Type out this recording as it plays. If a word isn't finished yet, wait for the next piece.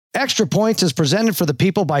Extra Points is presented for the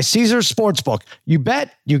people by Caesars Sportsbook. You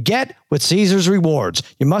bet, you get with Caesars Rewards.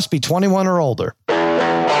 You must be 21 or older.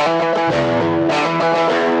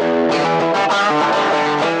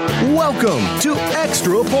 Welcome to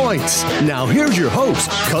Extra Points. Now here's your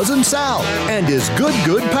host, Cousin Sal, and his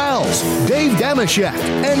good pals, Dave Dameshek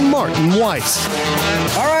and Martin Weiss.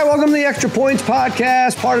 All right, welcome to the Extra Points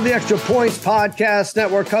Podcast, part of the Extra Points Podcast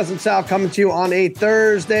Network. Cousin Sal coming to you on a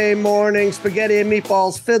Thursday morning. Spaghetti and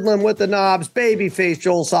meatballs, fiddling with the knobs. Babyface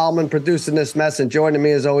Joel Solomon producing this mess. And joining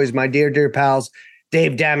me as always, my dear pals,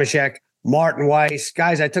 Dave Dameshek, Martin Weiss.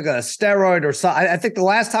 Guys, I took a steroid or something. I think the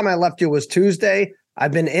last time I left you was Tuesday.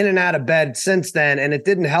 I've been in and out of bed since then, and it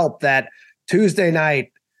didn't help that Tuesday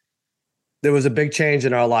night there was a big change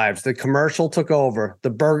in our lives. The commercial took over. The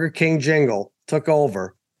Burger King jingle took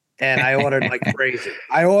over, and I ordered like crazy.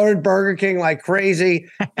 I ordered Burger King like crazy,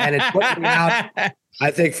 and it put me out, I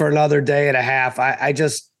think, for another day and a half. I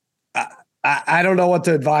don't know what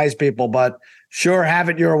to advise people, but sure, have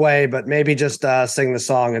it your way, but maybe just sing the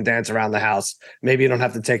song and dance around the house. Maybe you don't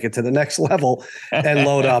have to take it to the next level and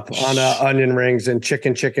load up on onion rings and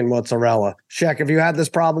chicken mozzarella. Shaq, have you had this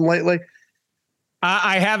problem lately?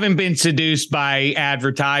 I haven't been seduced by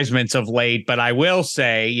advertisements of late, but I will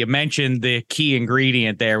say you mentioned the key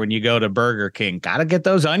ingredient there when you go to Burger King. Got to get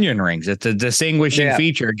those onion rings. It's a distinguishing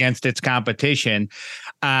feature against its competition.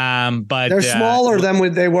 But they're smaller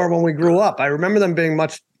than they were when we grew up. I remember them being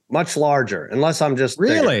much larger, unless I'm just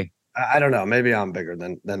really bigger. I don't know. Maybe I'm bigger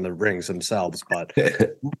than the rings themselves. But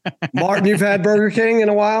Martin, you've had Burger King in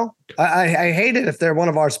a while. I hate it if they're one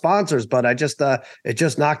of our sponsors, but it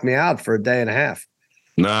just knocked me out for a day and a half.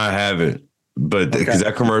 No, I haven't. But because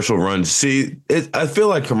that commercial runs, I feel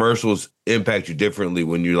like commercials impact you differently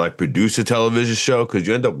when you like produce a television show because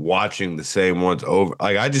you end up watching the same ones over.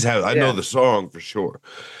 Like I know the song for sure.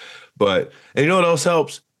 And you know what else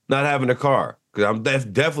helps? Not having a car. Because I'm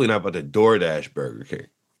definitely not about to DoorDash Burger King.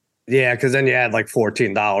 Yeah, because then you add like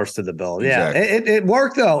 $14 to the bill. Yeah, exactly. It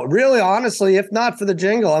worked, though. Really, honestly, if not for the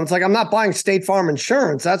jingle. It's like I'm not buying State Farm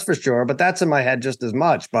insurance, that's for sure, but that's in my head just as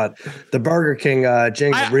much. But the Burger King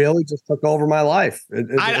jingle really just took over my life.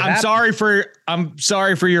 I'm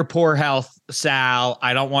sorry for your poor health, Sal.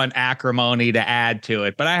 I don't want acrimony to add to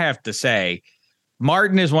it, but I have to say,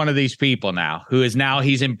 Martin is one of these people now who is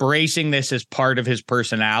he's embracing this as part of his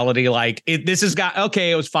personality. Like it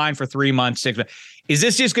was fine for 3 months, 6 months. Is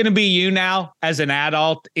this just going to be you now as an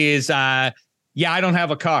adult? I don't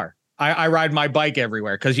have a car. I ride my bike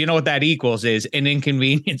everywhere because you know what that equals is an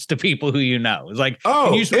inconvenience to people who you know. It's like,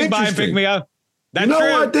 can you swing by and pick me up? That's you know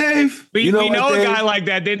true. What, Dave? We know a guy like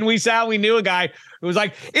that, didn't we, Sal? We knew a guy who was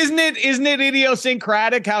like, isn't it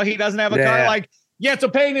idiosyncratic how he doesn't have a car? Like, yeah, it's a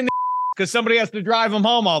pain in the because somebody has to drive him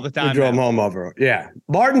home all the time. We drove him home over. Yeah.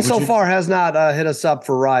 Martin so far has not hit us up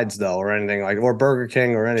for rides, though, or anything or Burger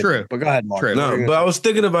King or anything. True. But go ahead, Martin. No, but I was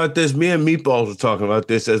thinking about this. Me and Meatballs were talking about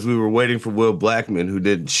this as we were waiting for Will Blackman, who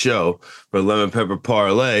didn't show for Lemon Pepper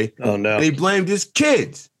Parlay. Oh, no. And he blamed his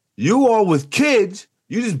kids. You all with kids,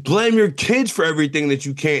 you just blame your kids for everything that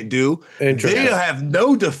you can't do. They have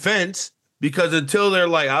no defense. Because until they're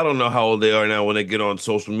like, I don't know how old they are now when they get on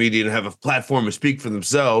social media and have a platform to speak for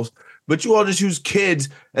themselves, but you all just use kids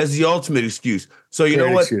as the ultimate excuse. So you know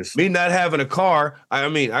what? Excuse. Me not having a car, I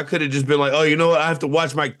could have just been like, oh, you know what? I have to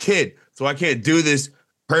watch my kid, so I can't do this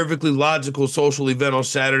perfectly logical social event on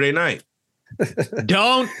Saturday night.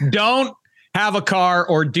 Don't have a car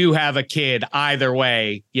or do have a kid. Either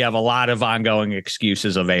way, you have a lot of ongoing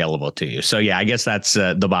excuses available to you. So, yeah, I guess that's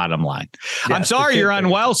the bottom line. Yeah, I'm sorry you're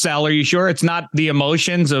unwell, Sal. Are you sure it's not the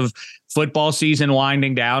emotions of football season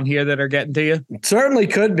winding down here that are getting to you? It certainly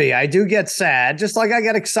could be. I do get sad, just like I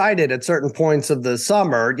get excited at certain points of the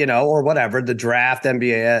summer, or whatever. The draft,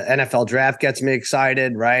 NBA, NFL draft gets me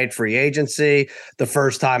excited, right? Free agency, the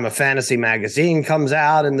first time a fantasy magazine comes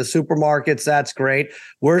out in the supermarkets. That's great.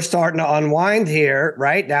 We're starting to unwind here,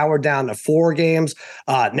 right? Now we're down to 4 games.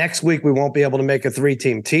 Next week, we won't be able to make a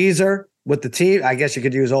 3-team teaser. With the team, I guess you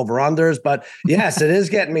could use over-unders, but yes, it is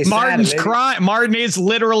getting me sad. Martin's crying. Martin is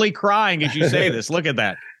literally crying as you say this. Look at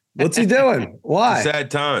that. What's he doing? Why? It's a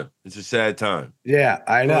sad time. It's a sad time. Yeah,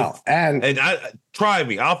 I know. And try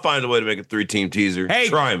me. I'll find a way to make a 3-team teaser. Hey,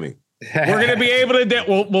 try me. We're going to be able to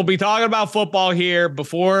we'll be talking about football here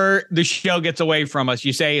before the show gets away from us.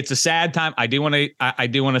 You say it's a sad time. I do want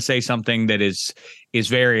to say something that is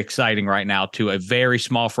very exciting right now to a very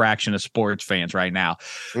small fraction of sports fans right now.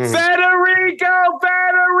 Federico!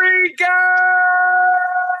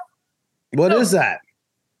 What is that?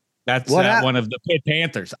 That's one of the Pitt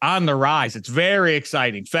Panthers on the rise. It's very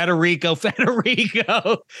exciting. Federico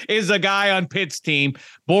is a guy on Pitt's team,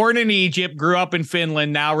 born in Egypt, grew up in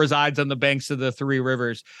Finland, now resides on the banks of the Three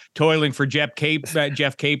Rivers, toiling for Jeff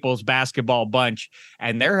Capel's basketball bunch,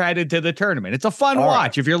 and they're headed to the tournament. It's a fun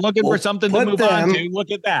watch. If you're looking for something to move on to,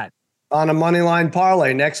 look at that. On a money line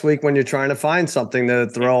parlay next week when you're trying to find something to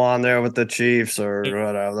throw on there with the Chiefs or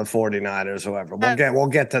whatever, the 49ers, whoever. We'll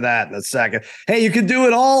get to that in a second. Hey, you can do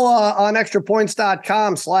it all on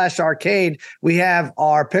extrapoints.com/arcade. We have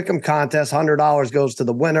our pick'em contest. $100 goes to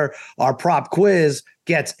the winner. Our prop quiz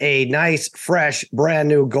gets a nice, fresh, brand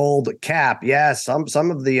new gold cap. Yes,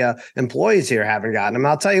 some of the employees here haven't gotten them.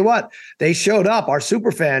 I'll tell you what, they showed up. Our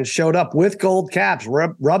super fans showed up with gold caps,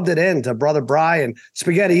 rubbed it in to Brother Brian.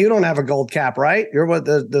 Spaghetti, you don't have a gold cap, right?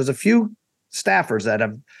 There's a few staffers that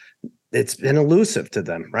have. It's been elusive to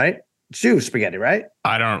them, right? It's you, Spaghetti, right?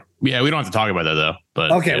 I don't. Yeah, we don't have to talk about that though.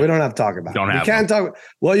 But okay, we don't have to talk about it. We can talk.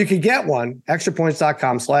 Well, you can get one.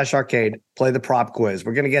 Extrapoints.com/arcade. Play the prop quiz.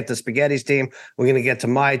 We're going to get to Spaghetti's team. We're going to get to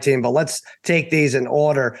my team, but let's take these in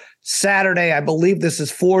order. Saturday, I believe this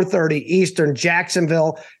is 4:30 Eastern.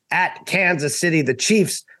 Jacksonville at Kansas City. The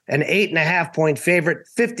Chiefs, an 8.5-point favorite.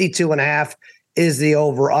 52.5 is the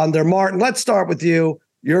over/under. Martin, let's start with you.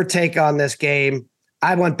 Your take on this game.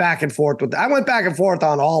 I went back and forth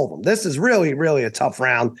on all of them. This is really, really a tough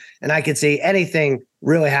round, and I could see anything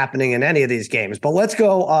really happening in any of these games. But let's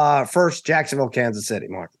go first, Jacksonville, Kansas City,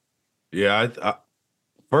 Mark. Yeah,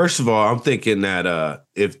 first of all, I'm thinking that I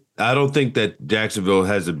don't think that Jacksonville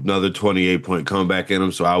has another 28-point comeback in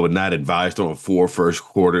them, so I would not advise throwing 4 first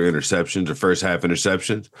quarter interceptions or first half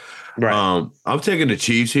interceptions. Right. I'm taking the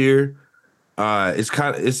Chiefs here.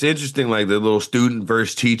 It's interesting, like the little student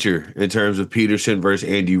versus teacher in terms of Peterson versus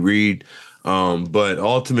Andy Reid. But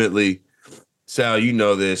ultimately, Sal, you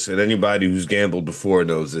know this, and anybody who's gambled before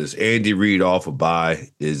knows this. Andy Reid off a bye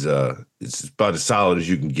is it's about as solid as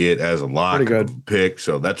you can get as a lock pick.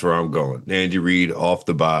 So that's where I'm going. Andy Reid off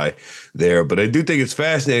the bye there. But I do think it's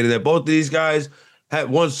fascinating that both of these guys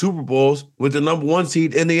had won Super Bowls with the number 1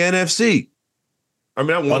 seed in the NFC. I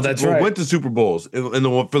mean, went to Super Bowls for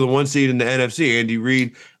the 1 seed in the NFC. Andy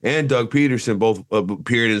Reid and Doug Peterson both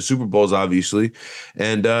appeared in Super Bowls, obviously,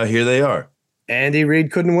 and here they are. Andy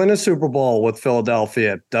Reid couldn't win a Super Bowl with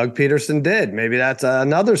Philadelphia. Doug Peterson did. Maybe that's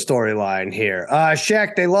another storyline here.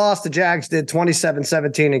 Shaq, they lost. The Jags did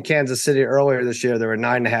 27-17 in Kansas City earlier this year. They were a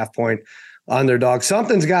 9.5-point underdog.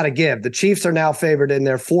 Something's got to give. The Chiefs are now favored in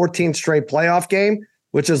their 14th straight playoff game,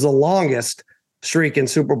 which is the longest streak in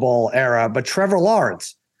Super Bowl era, but Trevor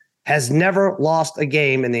Lawrence has never lost a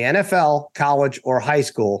game in the NFL, college, or high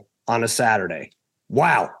school on a Saturday.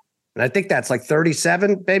 Wow. And I think that's like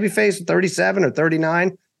 37, babyface, 37 or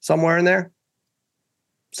 39, somewhere in there.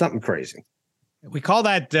 Something crazy. We call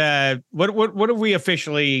that, what have we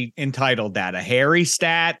officially entitled that? A hairy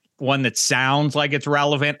stat? One that sounds like it's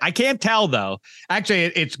relevant. I can't tell, though. Actually,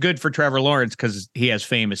 it's good for Trevor Lawrence because he has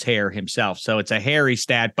famous hair himself. So it's a hairy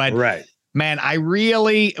stat, but right. Man,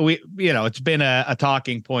 it's been a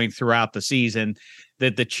talking point throughout the season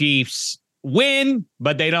that the Chiefs win,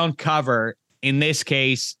 but they don't cover. In this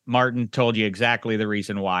case, Martin told you exactly the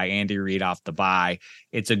reason why. Andy Reid off the bye.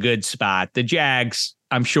 It's a good spot. The Jags,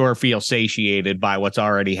 I'm sure, feel satiated by what's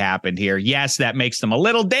already happened here. Yes, that makes them a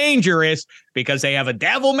little dangerous because they have a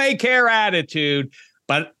devil-may-care attitude.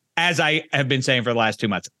 But as I have been saying for the last 2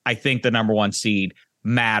 months, I think the number 1 seed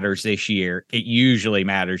matters this year. It usually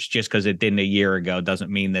matters. Just because it didn't a year ago doesn't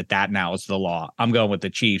mean that now is the law. I'm going with the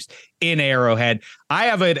Chiefs in Arrowhead. I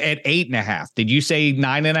have it at 8.5. Did you say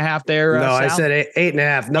 9.5 there? No, Sal? I said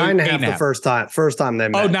 8.5. 9.5 the first time they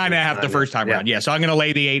met. 9.5 the first time around. Yeah. So I'm going to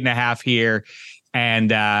lay the 8.5 here.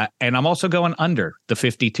 And I'm also going under the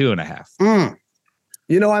 52.5.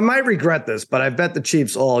 You know, I might regret this, but I bet the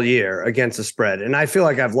Chiefs all year against the spread, and I feel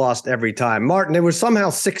like I've lost every time. Martin, it was somehow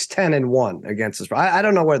 6-10-1 against the spread. I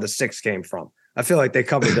don't know where the 6 came from. I feel like they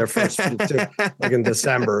covered their first two, like in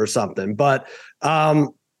December or something. But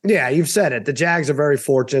yeah, you've said it. The Jags are very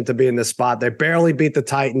fortunate to be in this spot. They barely beat the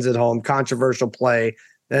Titans at home. Controversial play.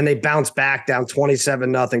 Then they bounce back down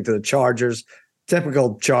 27-0 to the Chargers.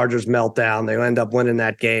 Typical Chargers meltdown. They end up winning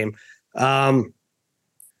that game.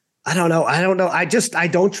 I don't know. I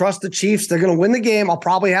don't trust the Chiefs. They're going to win the game. I'll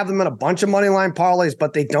probably have them in a bunch of money line parlays,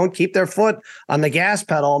 but they don't keep their foot on the gas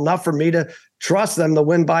pedal enough for me to trust them to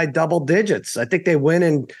win by double digits. I think they win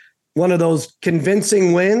in one of those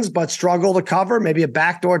convincing wins, but struggle to cover. Maybe a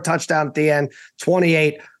backdoor touchdown at the end.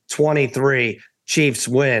 28-23. Chiefs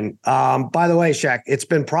win. By the way, Shaq, it's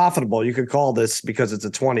been profitable. You could call this because it's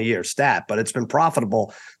a 20-year stat, but it's been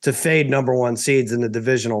profitable to fade number 1 seeds in the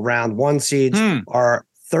divisional round. 1 seeds are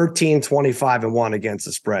 13, 25, and 1 against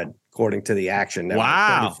the spread, according to the Action Network.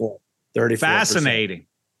 Wow. 34%. Fascinating.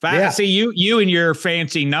 Yeah. See, you and your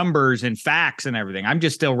fancy numbers and facts and everything. I'm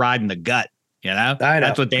just still riding the gut, you know?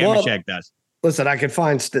 That's what Damashek does. Listen, I could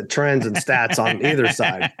find trends and stats on either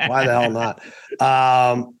side. Why the hell not?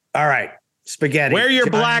 All right. Spaghetti. Wear your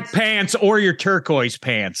black pants or your turquoise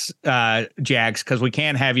pants, Jags, because we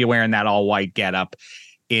can't have you wearing that all white getup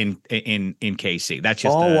in KC. That's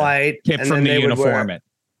just all white tip from the uniform.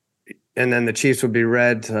 And then the Chiefs would be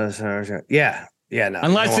red. Yeah. No.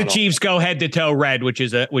 Unless the Chiefs go head to toe red, which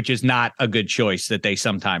is not a good choice that they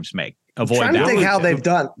sometimes make. Avoid I'm trying to think how they've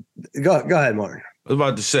done. Go ahead, Martin. I was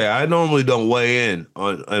about to say, I normally don't weigh in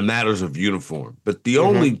on matters of uniform, but the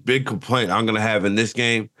only big complaint I'm going to have in this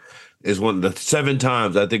game is when the 7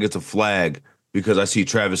 times I think it's a flag because I see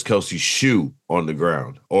Travis Kelce's shoe on the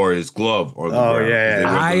ground or his glove on the ground. Yeah.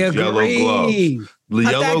 I agree.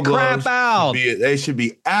 Yellow gloves. Out. They should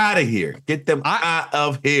be out of here. Get them out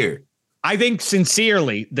of here. I think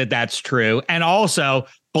sincerely that's true. And also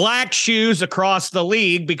black shoes across the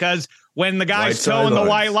league, because when the guy's towing the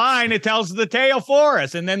white line, it tells the tale for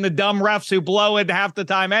us. And then the dumb refs who blow it half the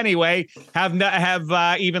time anyway have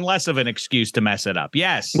even less of an excuse to mess it up.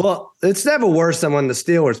 Yes. Well, it's never worse than when the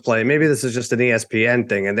Steelers play. Maybe this is just an ESPN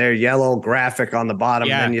thing, and their yellow graphic on the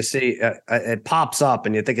bottom, and then you see it pops up,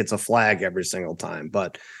 and you think it's a flag every single time.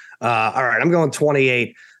 But all right, I'm going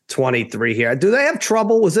 28-23 here. Do they have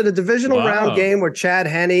trouble? Was it a divisional round game where Chad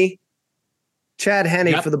Henne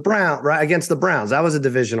for the Browns, right, against the Browns? That was a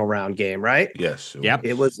divisional round game, right? Yes.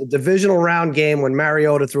 It was a divisional round game when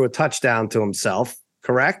Mariota threw a touchdown to himself,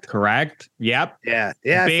 correct? Correct. Yep. Yeah.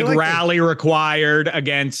 Big rally required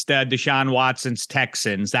against Deshaun Watson's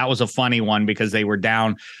Texans. That was a funny one because they were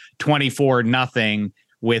down 24-0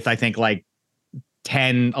 with, I think, like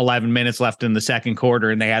 10, 11 minutes left in the second quarter,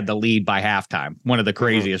 and they had the lead by halftime. One of the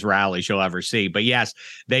craziest rallies you'll ever see. But yes,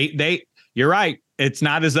 you're right. It's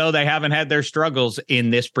not as though they haven't had their struggles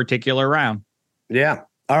in this particular round. Yeah.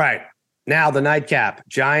 All right. Now the nightcap,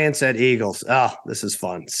 Giants at Eagles. Oh, this is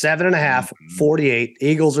fun. 7.5, 48.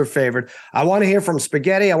 Eagles are favored. I want to hear from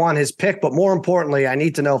Spaghetti. I want his pick, but more importantly, I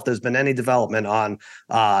need to know if there's been any development on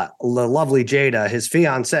the lovely Jada,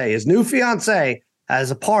 his new fiance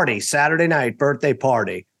has a party Saturday night, birthday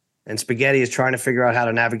party. And Spaghetti is trying to figure out how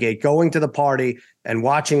to navigate going to the party and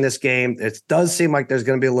watching this game. It does seem like there's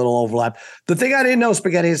going to be a little overlap. The thing I didn't know,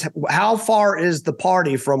 Spaghetti, is how far is the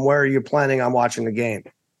party from where you're planning on watching the game?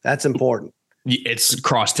 That's important. It's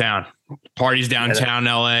across town. Party's downtown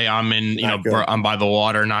LA. I'm in, I'm by the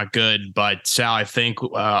water. Not good. But Sal, I think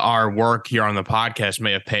our work here on the podcast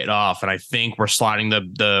may have paid off. And I think we're sliding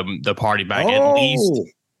the party back at least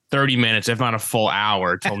 30 minutes, if not a full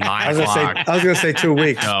hour, till 9 o'clock. I was going to say 2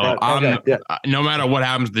 weeks. No, no matter what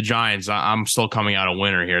happens to the Giants, I'm still coming out a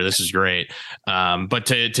winner here. This is great. But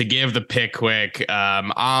to give the pick quick,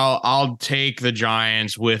 I'll take the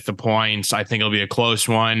Giants with the points. I think it'll be a close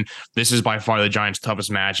one. This is by far the Giants'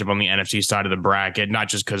 toughest matchup on the NFC side of the bracket, not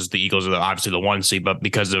just because the Eagles are obviously the 1 seed, but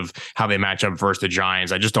because of how they match up versus the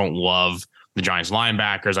Giants. I just don't love the Giants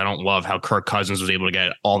linebackers. I don't love how Kirk Cousins was able to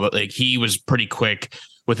get he was pretty quick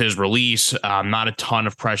with his release. Not a ton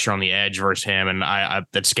of pressure on the edge versus him, and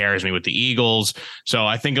that scares me with the Eagles. So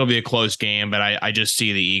I think it'll be a close game, but I just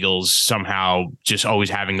see the Eagles somehow just always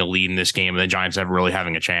having the lead in this game, and the Giants never really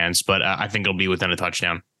having a chance. But I think it'll be within a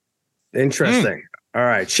touchdown. Interesting. All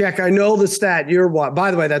right, check. I know the stat.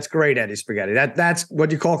 By the way, that's great, Eddie Spaghetti. That's what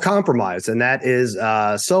you call compromise, and that is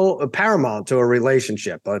so paramount to a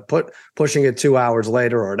relationship. But pushing it 2 hours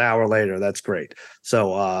later or an hour later, that's great.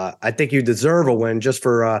 So I think you deserve a win just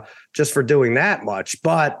for doing that much.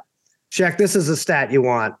 But check, this is a stat you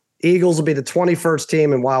want. Eagles will be the 21st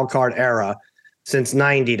team in wild card era since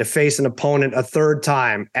 90 to face an opponent a third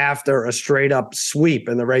time after a straight up sweep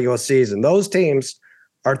in the regular season. Those teams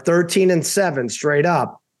are 13-7 straight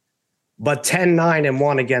up, but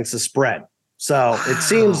 10-9-1 against the spread. So it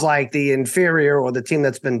seems like the inferior or the team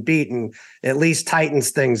that's been beaten at least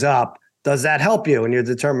tightens things up. Does that help you in your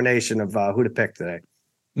determination of who to pick today?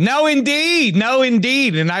 No, indeed.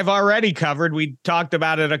 And I've already covered. We talked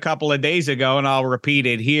about it a couple of days ago, and I'll repeat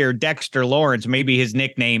it here. Dexter Lawrence, maybe his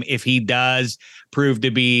nickname, if he does prove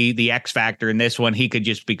to be the X factor in this one, he could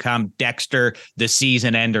just become Dexter, the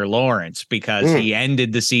season ender Lawrence, because he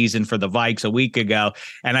ended the season for the Vikes a week ago.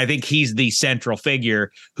 And I think he's the central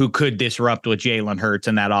figure who could disrupt what Jalen Hurts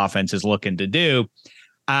and that offense is looking to do.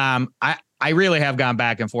 I really have gone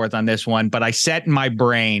back and forth on this one, but I set in my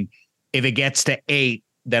brain, if it gets to 8,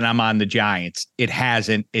 then I'm on the Giants. It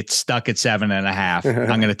hasn't. It's stuck at 7.5.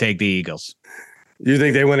 I'm going to take the Eagles. You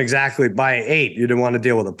think they win exactly by 8? You didn't want to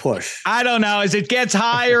deal with a push. I don't know. As it gets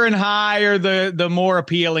higher and higher, the more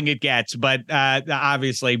appealing it gets. But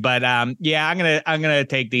obviously, but yeah, I'm gonna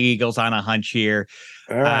take the Eagles on a hunch here.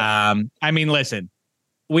 All right. I mean, listen,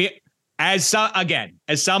 as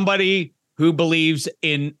somebody who believes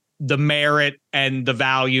in the merit and the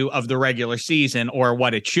value of the regular season or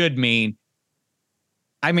what it should mean.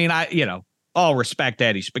 I mean, all respect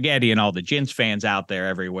Eddie Spaghetti and all the Gins fans out there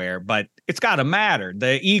everywhere, but it's got to matter.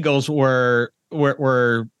 The Eagles were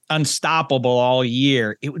unstoppable all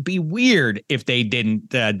year. It would be weird if they didn't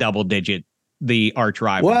double digit the arch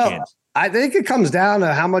rival Gins. I think it comes down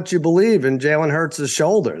to how much you believe in Jalen Hurts'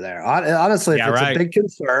 shoulder there. Honestly, if it's a big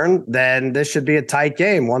concern, then this should be a tight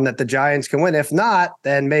game, one that the Giants can win. If not,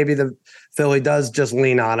 then maybe the Philly does just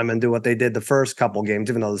lean on them and do what they did the first couple games,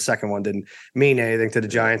 even though the second one didn't mean anything to the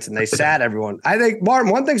Giants and they sat everyone. I think,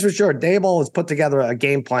 Martin, one thing's for sure, Daboll has put together a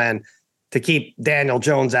game plan to keep Daniel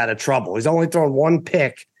Jones out of trouble. He's only thrown one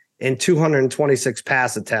pick in 226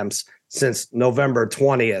 pass attempts since November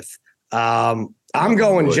 20th. I'm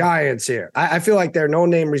going Giants here. I feel like they're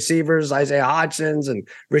no-name receivers, Isaiah Hodgins and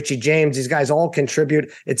Richie James. These guys all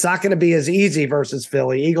contribute. It's not going to be as easy versus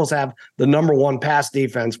Philly. Eagles have the number 1 pass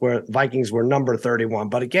defense where Vikings were number 31.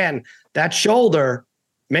 But again, that shoulder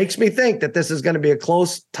makes me think that this is going to be a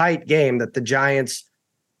close, tight game that the Giants,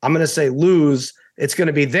 I'm going to say, lose. It's going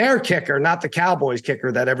to be their kicker, not the Cowboys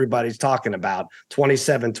kicker that everybody's talking about,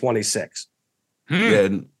 27-26. Yeah,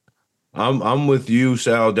 I'm with you,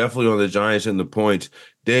 Sal, definitely on the Giants and the points.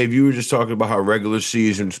 Dave, you were just talking about how regular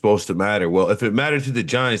season is supposed to matter. Well, if it mattered to the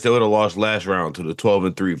Giants, they would have lost last round to the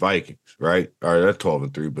 12-3 Vikings, right? All right, that's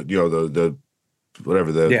 12-3, but the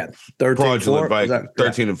whatever the 13-4 Vikings,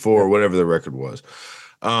 13-4, whatever the record was.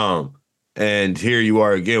 And here you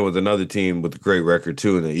are again with another team with a great record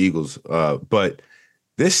too, in the Eagles. But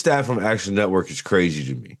this stat from Action Network is crazy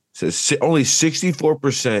to me. It says only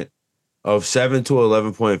 64% of 7 to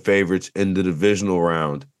 11 point favorites in the divisional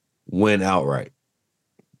round win outright.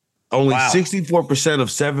 Only 64%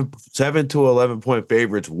 of 7 to 11 point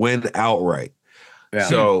favorites win outright. Yeah.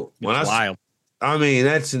 So wild. I mean,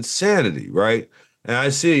 that's insanity, right? And I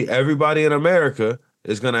see everybody in America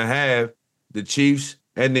is going to have the Chiefs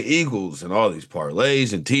and the Eagles and all these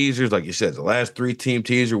parlays and teasers. Like you said, the last 3-team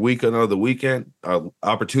teaser weekend of the weekend,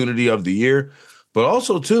 opportunity of the year. But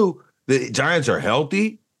also, too, the Giants are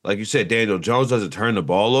healthy. Like you said, Daniel Jones doesn't turn the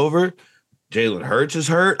ball over. Jalen Hurts is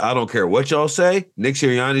hurt. I don't care what y'all say. Nick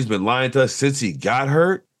Sirianni's been lying to us since he got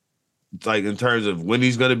hurt. It's like in terms of when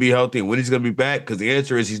he's going to be healthy and when he's going to be back, because the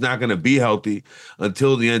answer is he's not going to be healthy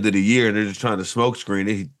until the end of the year, and they're just trying to smoke screen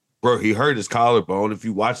it. He hurt his collarbone. If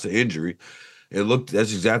you watch the injury, that's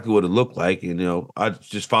exactly what it looked like. And, I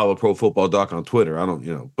just follow Pro Football Doc on Twitter. I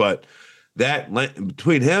don't, but that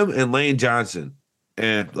between him and Lane Johnson,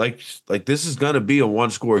 and like this is going to be a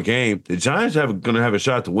one-score game. The Giants are going to have a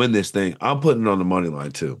shot to win this thing. I'm putting it on the money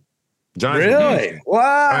line too. Giants really?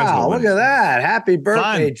 Wow! Look at that! Happy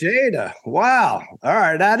birthday, Jada! Wow! All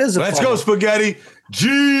right, that is Let's go, Spaghetti.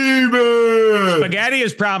 G-Man! Spaghetti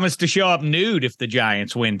has promised to show up nude if the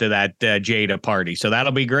Giants win to that Jada party, so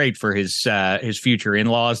that'll be great for his future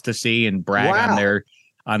in-laws to see and brag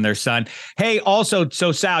on their son. Hey, also,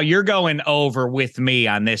 so Sal, you're going over with me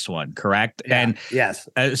on this one, correct? Yeah, and yes.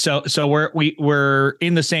 So we're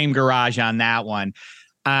in the same garage on that one.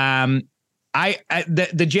 The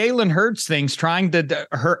Jalen Hurts thing's trying to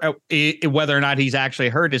hurt whether or not he's actually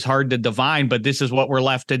hurt is hard to divine, but this is what we're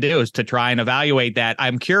left to do, is to try and evaluate that.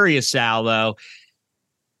 I'm curious, Sal, though,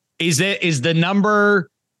 is the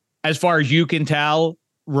number, as far as you can tell,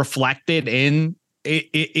 reflected in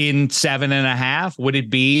 7.5? Would it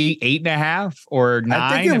be 8.5 or 9?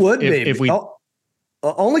 I think it would be. If we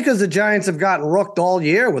only because the Giants have gotten rooked all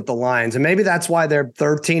year with the Lions, and maybe that's why they're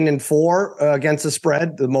 13-4 against the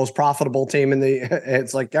spread, the most profitable team in the.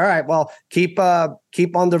 It's like, all right, well, keep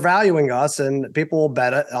undervaluing us, and people will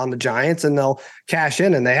bet on the Giants, and they'll cash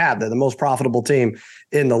in, and they have. They're the most profitable team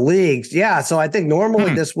in the leagues. Yeah, so I think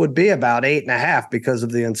normally this would be about 8.5 because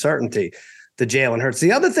of the uncertainty to Jalen Hurts.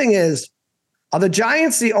 The other thing is, are the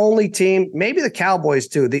Giants the only team, maybe the Cowboys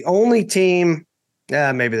too, the only team,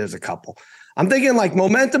 maybe there's a couple. I'm thinking like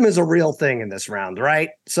momentum is a real thing in this round, right?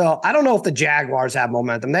 So I don't know if the Jaguars have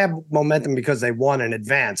momentum. They have momentum because they won in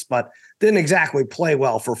advance, but didn't exactly play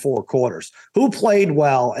well for 4 quarters. Who played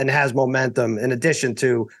well and has momentum in addition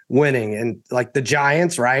to winning? And like the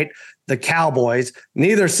Giants, right? The Cowboys,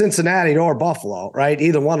 neither Cincinnati nor Buffalo, right?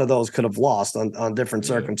 Either one of those could have lost on different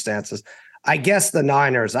circumstances. I guess the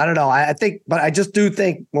Niners. I don't know. I think, but I just do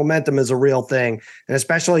think momentum is a real thing, and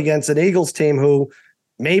especially against an Eagles team who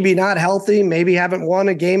maybe not healthy, maybe haven't won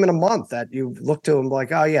a game in a month that you look to them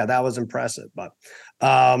like, oh yeah, that was impressive. But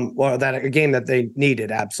that a game that they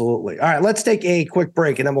needed. Absolutely. All right, let's take a quick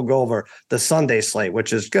break and then we'll go over the Sunday slate,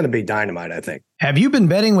 which is going to be dynamite, I think. Have you been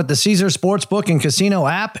betting with the Caesars Sportsbook and Casino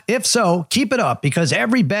app? If so, keep it up because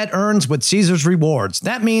every bet earns with Caesars Rewards.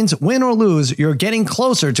 That means win or lose, you're getting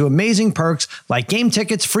closer to amazing perks like game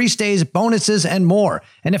tickets, free stays, bonuses, and more.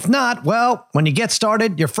 And if not, well, when you get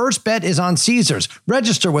started, your first bet is on Caesars.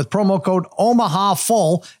 Register with promo code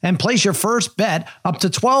OMAHAFULL and place your first bet up to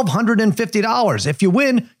 $1,250. If you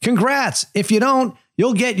win, congrats. If you don't,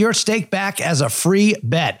 you'll get your stake back as a free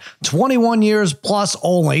bet. 21 years plus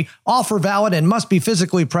only. Offer valid and must be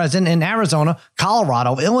physically present in Arizona,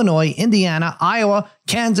 Colorado, Illinois, Indiana, Iowa,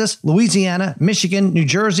 Kansas, Louisiana, Michigan, New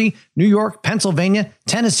Jersey, New York, Pennsylvania,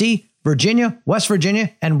 Tennessee, Virginia, West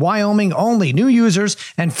Virginia, and Wyoming only. New users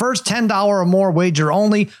and first $10 or more wager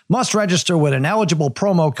only must register with an eligible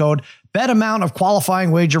promo code. Bet amount of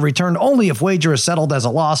qualifying wager returned only if wager is settled as a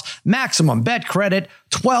loss. Maximum bet credit,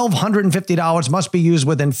 $1,250 must be used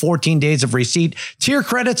within 14 days of receipt. Tier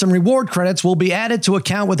credits and reward credits will be added to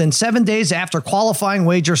account within 7 days after qualifying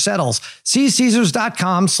wager settles. See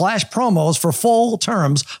Caesars.com/promos for full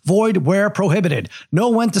terms. Void where prohibited. Know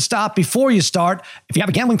when to stop before you start. If you have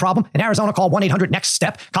a gambling problem, in Arizona, call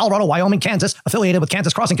 1-800-NEXT-STEP. Colorado, Wyoming, Kansas, affiliated with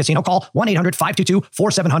Kansas Crossing Casino, call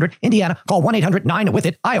 1-800-522-4700. Indiana, call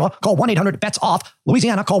 1-800-9-WITH-IT. Iowa, call 1-800-BETS-OFF.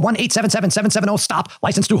 Louisiana, call 1-877-770-STOP.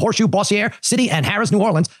 Licensed through Horseshoe, Bossier City, and Harris, New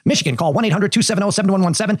Orleans. Michigan, call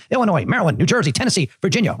 1-800-270-7117. Illinois, Maryland, New Jersey, Tennessee,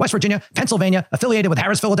 Virginia, West Virginia, Pennsylvania, affiliated with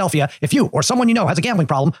Harris, Philadelphia. If you or someone you know has a gambling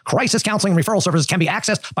problem, crisis counseling and referral services can be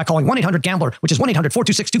accessed by calling 1-800-GAMBLER, which is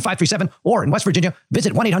 1-800-426-2537, or in West Virginia,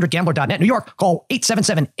 visit 1-800-GAMBLER.net. New York, call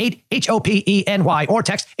 877-8-HOPENY or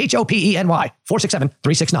text HOPENY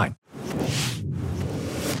 467-369.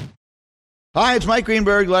 Hi, it's Mike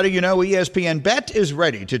Greenberg letting you know ESPN Bet is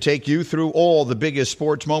ready to take you through all the biggest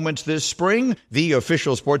sports moments this spring. The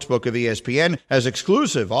official sportsbook of ESPN has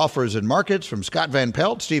exclusive offers and markets from Scott Van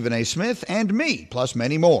Pelt, Stephen A. Smith, and me, plus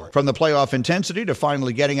many more. From the playoff intensity to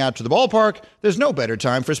finally getting out to the ballpark, there's no better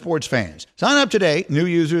time for sports fans. Sign up today. New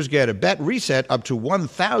users get a bet reset up to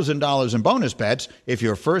 $1,000 in bonus bets if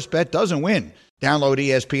your first bet doesn't win. Download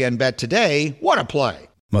ESPN Bet today. What a play.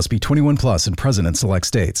 Must be 21 plus and present in select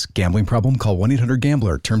states. Gambling problem? Call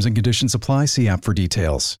 1-800-GAMBLER. Terms and conditions apply. See app for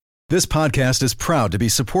details. This podcast is proud to be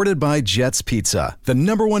supported by Jets Pizza, the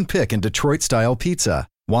 #1 pick in Detroit-style pizza.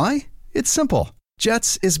 Why? It's simple.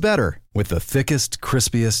 Jets is better. With the thickest,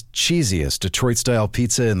 crispiest, cheesiest Detroit-style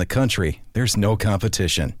pizza in the country, there's no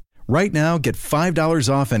competition. Right now, get $5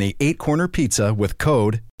 off any 8-corner pizza with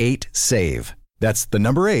code 8SAVE. That's the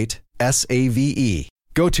number 8, SAVE.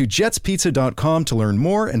 Go to jetspizza.com to learn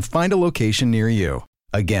more and find a location near you.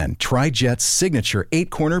 Again, try Jet's signature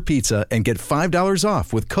 8-corner pizza and get $5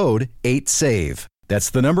 off with code 8SAVE. That's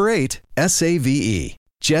the number 8, SAVE.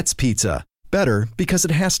 Jet's Pizza. Better because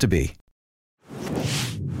it has to be.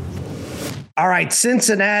 All right,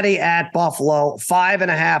 Cincinnati at Buffalo,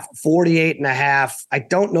 5.5, 48.5. I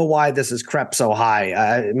don't know why this has crept so high.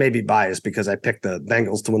 It may be biased because I picked the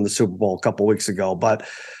Bengals to win the Super Bowl a couple weeks ago. But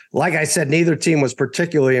like I said, neither team was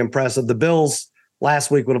particularly impressive. The Bills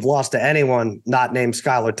last week would have lost to anyone not named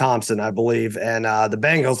Skylar Thompson, I believe. And the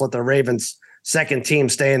Bengals let the Ravens' second team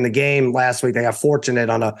stay in the game last week. They got fortunate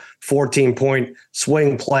on a 14-point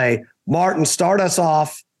swing play. Martin, start us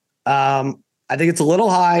off. I think it's a little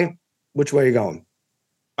high. Which way are you going?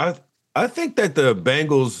 I think that the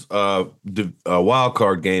Bengals wild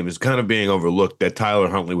card game is kind of being overlooked, that Tyler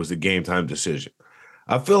Huntley was a game time decision.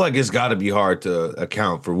 I feel like it's got to be hard to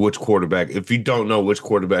account for which quarterback, if you don't know which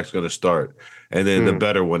quarterback's going to start, and then the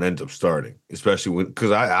better one ends up starting, especially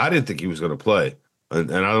because I didn't think he was going to play. And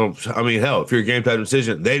hell, if you're a game time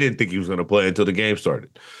decision, they didn't think he was going to play until the game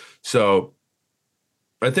started. So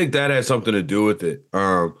I think that has something to do with it.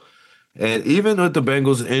 And even with the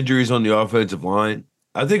Bengals' injuries on the offensive line,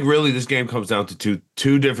 I think really this game comes down to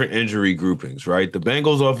two different injury groupings, right? The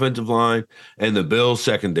Bengals' offensive line and the Bills'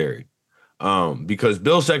 secondary. Because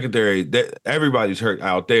Bills' secondary, everybody's hurt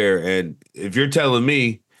out there. And if you're telling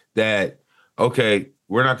me that, okay,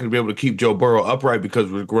 we're not going to be able to keep Joe Burrow upright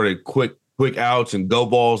because we're running quick outs and go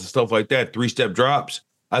balls and stuff like that, 3-step drops,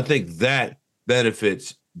 I think that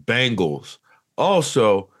benefits Bengals.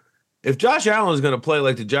 Also, if Josh Allen is going to play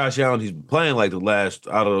like the Josh Allen he's been playing like the last,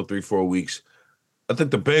 3-4 weeks, I think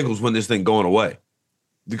the Bengals win this thing going away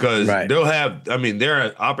because they're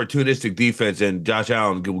an opportunistic defense and Josh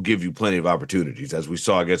Allen will give you plenty of opportunities as we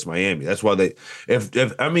saw against Miami. That's why if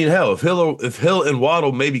Hill and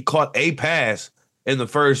Waddle maybe caught a pass in the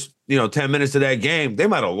first, 10 minutes of that game, they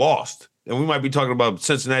might have lost and we might be talking about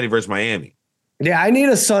Cincinnati versus Miami. Yeah, I need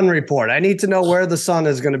a sun report. I need to know where the sun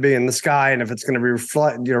is going to be in the sky, and if it's going to be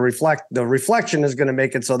reflect. The reflection is going to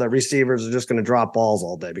make it so that receivers are just going to drop balls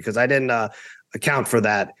all day, because I didn't account for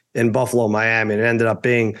that in Buffalo, Miami. It ended up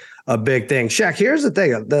being a big thing. Shaq, here's the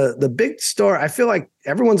thing: the big story. I feel like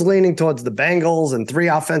everyone's leaning towards the Bengals and 3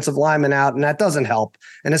 offensive linemen out, and that doesn't help.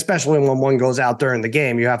 And especially when one goes out during the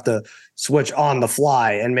game, you have to switch on the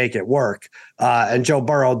fly and make it work. And Joe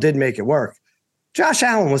Burrow did make it work. Josh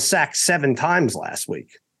Allen was sacked 7 times last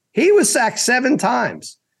week. He was sacked 7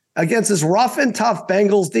 times against this rough and tough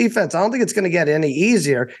Bengals defense. I don't think it's going to get any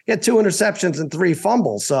easier. He had 2 interceptions and 3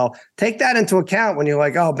 fumbles. So take that into account when you're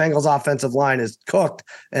like, oh, Bengals offensive line is cooked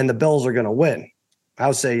and the Bills are going to win.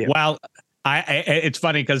 How say you? Well, it's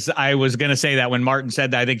funny because I was going to say that when Martin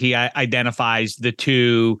said that, I think he identifies the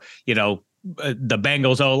two, the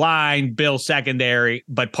Bengals O-line, Bills secondary,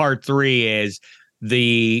 but part 3 is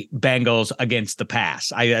the Bengals against the pass.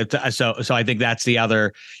 So I think that's the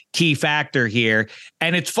other key factor here.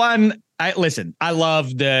 And it's fun. I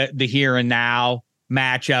love the here and now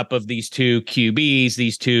matchup of these two QBs,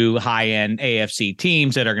 these two high-end AFC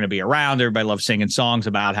teams that are going to be around. Everybody loves singing songs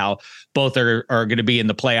about how both are going to be in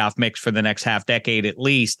the playoff mix for the next half decade at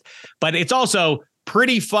least. But it's also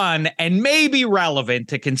pretty fun and maybe relevant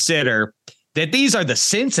to consider that these are the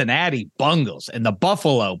Cincinnati Bengals and the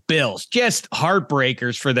Buffalo Bills, just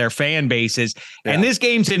heartbreakers for their fan bases. Yeah. And this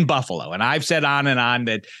game's in Buffalo. And I've said on and on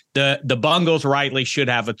that the Bengals rightly should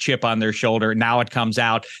have a chip on their shoulder. Now it comes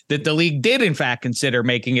out that the league did, in fact, consider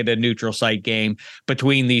making it a neutral site game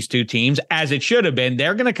between these two teams, as it should have been.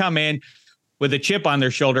 They're going to come in with a chip on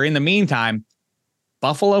their shoulder. In the meantime,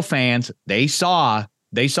 Buffalo fans, they saw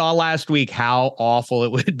last week how awful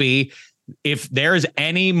it would be if there's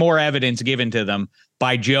any more evidence given to them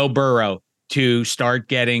by Joe Burrow to start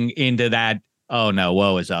getting into that, oh no,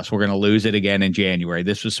 woe is us, we're going to lose it again in January.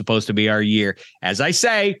 This was supposed to be our year. As I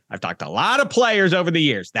say, I've talked to a lot of players over the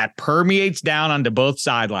years. That permeates down onto both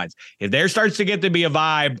sidelines. If there starts to get to be a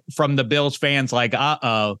vibe from the Bills fans like,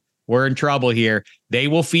 uh-oh, we're in trouble here, they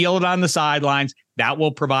will feel it on the sidelines. That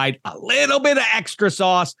will provide a little bit of extra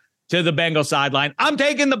sauce to the Bengals sideline. I'm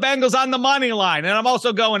taking the Bengals on the money line, and I'm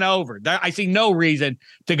also going over. I see no reason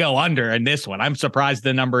to go under in this one. I'm surprised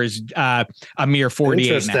the number is a mere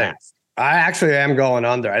 48.5. I actually am going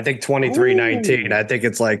under. I think 23-19. I think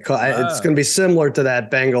it's like it's going to be similar to that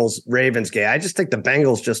Bengals-Ravens game. I just think the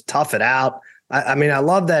Bengals just tough it out. I mean, I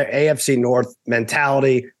love that AFC North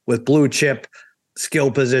mentality with blue chip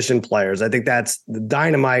skill position players. I think that's the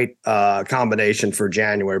dynamite combination for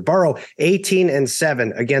January. Burrow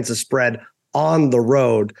 18-7 against the spread on the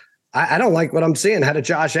road. I don't like what I'm seeing out of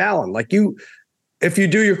Josh Allen. Like if you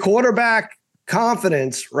do your quarterback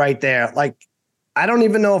confidence right there, like I don't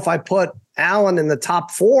even know if I put Allen in the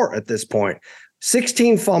top 4 at this point.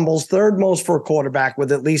 16 fumbles, 3rd most for a quarterback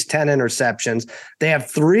with at least 10 interceptions. They have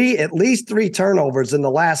at least 3 turnovers in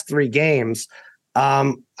the last 3 games.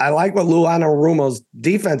 I like what Lou Anarumo's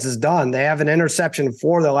defense has done. They have an interception in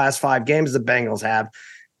 4 of the last 5 games the Bengals have.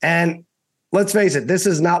 And let's face it, this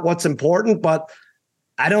is not what's important, but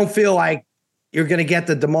I don't feel like you're going to get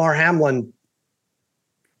the Damar Hamlin.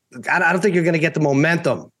 I don't think you're going to get the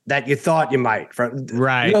momentum that you thought you might.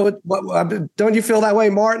 Right. Don't you feel that way,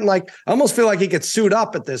 Martin? Like, I almost feel like he could suit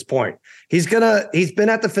up at this point. He's been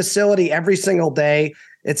at the facility every single day.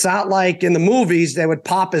 It's not like in the movies, they would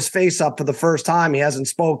pop his face up for the first time. He hasn't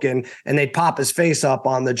spoken, and they'd pop his face up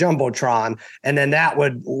on the Jumbotron, and then that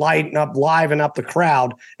would liven up the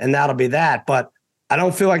crowd, and that'll be that. But I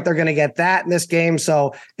don't feel like they're going to get that in this game.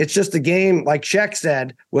 So it's just a game, like Sheck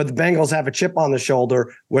said, where the Bengals have a chip on the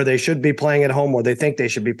shoulder, where they should be playing at home, where they think they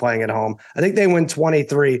should be playing at home. I think they win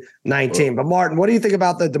 23-19. But Martin, what do you think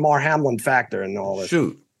about the Damar Hamlin factor in all this?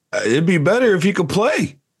 Shoot, it'd be better if he could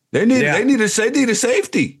play. They need a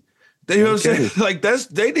safety. You know what I'm saying? Like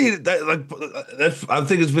they need that. Like that's. I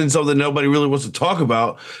think it's been something nobody really wants to talk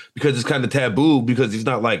about because it's kind of taboo because he's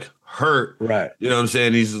not like hurt. Right. You know what I'm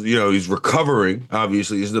saying? He's recovering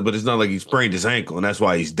obviously, but it's not like he sprained his ankle and that's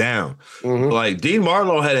why he's down. Mm-hmm. Like Dean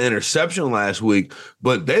Marlowe had an interception last week,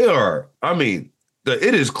 but they are. I mean,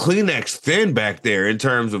 it is Kleenex thin back there in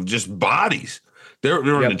terms of just bodies. They're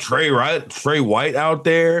running Trey White out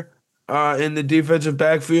there. In the defensive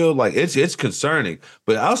backfield, like it's concerning.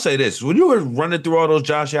 But I'll say this: when you were running through all those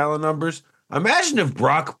Josh Allen numbers, imagine if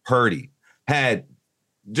Brock Purdy had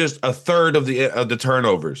just a third of the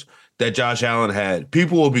turnovers that Josh Allen had.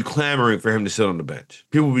 People will be clamoring for him to sit on the bench.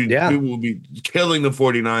 People will be killing the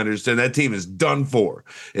 49ers, and that team is done for.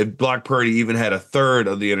 If Brock Purdy even had a third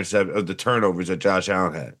of the turnovers that Josh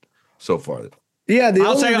Allen had so far. Yeah, the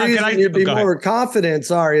only reason you'd be more confident,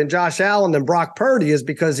 in Josh Allen than Brock Purdy is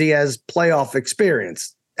because he has playoff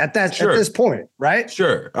experience at this point, right?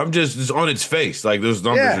 Sure. I'm just on its face. Like those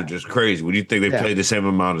numbers are just crazy. When you think they played the same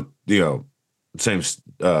amount of, since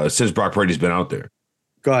Brock Purdy's been out there.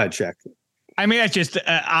 Go ahead, check. I mean, that's just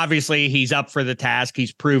obviously he's up for the task.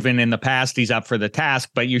 He's proven in the past he's up for the task,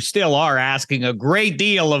 but you still are asking a great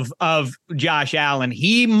deal of Josh Allen.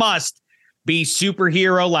 He must be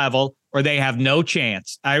superhero level or they have no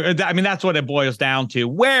chance. I mean, that's what it boils down to.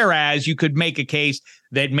 Whereas you could make a case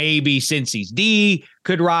that maybe Cincy's D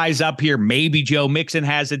could rise up here. Maybe Joe Mixon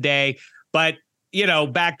has a day. But,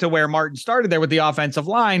 back to where Martin started there with the offensive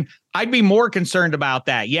line, I'd be more concerned about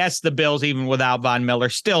that. Yes, the Bills, even without Von Miller,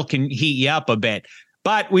 still can heat you up a bit.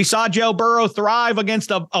 But we saw Joe Burrow thrive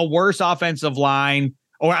against a worse offensive line,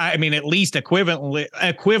 or I mean, at least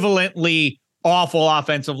equivalently awful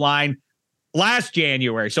offensive line last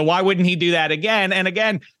January. So why wouldn't he do that again? And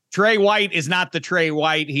again, Trey White is not the Trey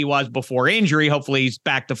White he was before injury. Hopefully he's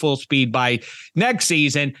back to full speed by next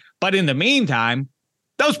season. But in the meantime,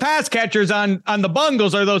 those pass catchers on the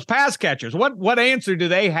Bungles are those pass catchers. What answer do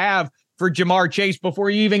they have for Jamar Chase before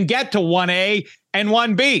you even get to 1A and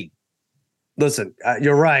 1B? Listen,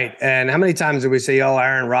 you're right. And how many times do we say,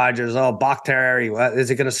 Aaron Rodgers, Bakhtiari, is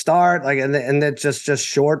he going to start? Like, and then just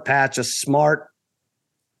short patch, just smart.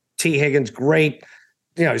 T. Higgins, great.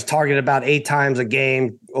 He's targeted about 8 times a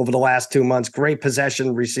game over the last 2 months. Great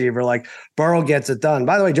possession receiver. Like Burrow gets it done.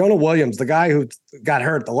 By the way, Jonah Williams, the guy who got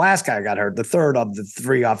hurt, the last guy got hurt, the third of the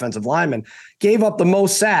 3 offensive linemen, gave up the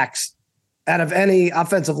most sacks out of any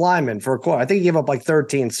offensive lineman for a quarter. I think he gave up like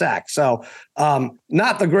 13 sacks. So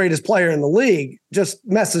not the greatest player in the league, just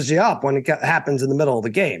messes you up when it happens in the middle of the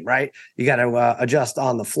game, right? You got to adjust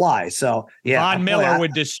on the fly. So Von Miller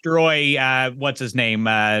would destroy what's his name?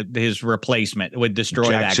 His replacement would destroy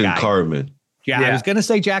Jackson that guy. Carman. Yeah, I was going to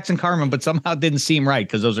say Jackson Carman, but somehow it didn't seem right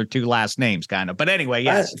because those are 2 last names kind of. But anyway,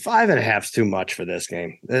 yes. 5.5 is too much for this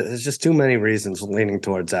game. There's just too many reasons leaning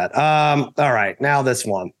towards that. All right, now this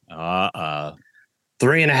one.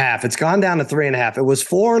 3.5. It's gone down to 3.5. It was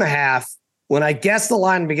 4.5. When I guessed the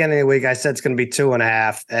line at the beginning of the week, I said it's going to be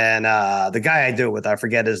 2.5. And the guy I do it with, I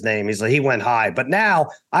forget his name. He went high. But now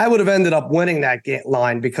I would have ended up winning that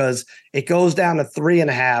line because it goes down to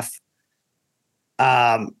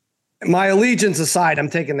 3.5. My allegiance aside, I'm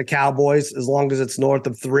taking the Cowboys as long as it's north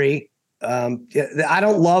of 3. I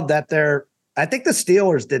don't love that I think the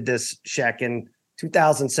Steelers did this, Shaq, in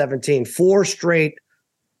 2017, 4 straight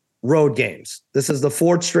road games. This is the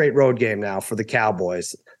 4th straight road game now for the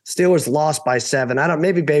Cowboys. Steelers lost by 7.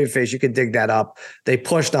 Maybe Babyface, you could dig that up. They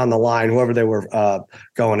pushed on the line, whoever they were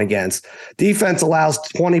going against. Defense allows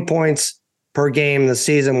 20 points per game this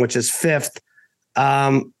season, which is 5th.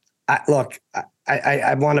 I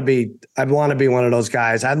want to be one of those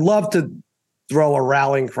guys. I'd love to throw a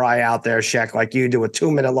rallying cry out there, Shaq, like you do, a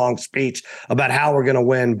 2-minute long speech about how we're going to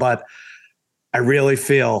win. But I really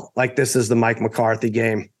feel like this is the Mike McCarthy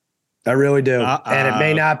game. I really do. And it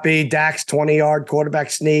may not be Dak's 20-yard quarterback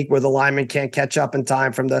sneak where the lineman can't catch up in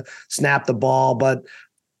time from the snap the ball. But,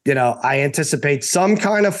 I anticipate some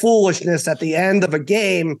kind of foolishness at the end of a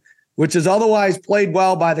game, which is otherwise played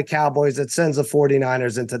well by the Cowboys, that sends the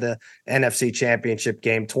 49ers into the NFC Championship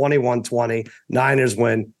game. 21-20. Niners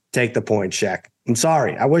win. Take the point, Shaq. I'm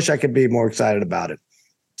sorry. I wish I could be more excited about it.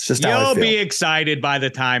 It's just how I feel. You'll be excited by the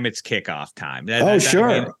time it's kickoff time.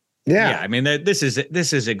 Sure. I mean, this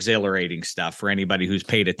is exhilarating stuff for anybody who's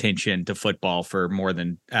paid attention to football for more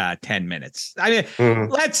than 10 minutes. I mean,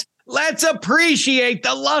 let's appreciate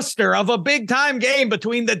the luster of a big time game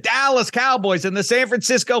between the Dallas Cowboys and the San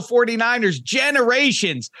Francisco 49ers.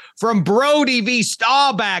 Generations from Brody v.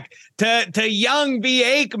 Staubach to Young v.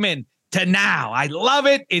 Aikman to now. I love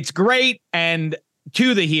it. It's great. And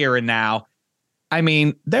to the here and now. I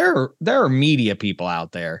mean, there are media people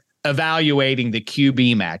out there evaluating the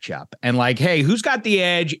QB matchup and like, hey, who's got the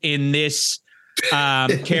edge in this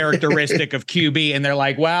characteristic of QB? And they're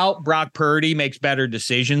like, well, Brock Purdy makes better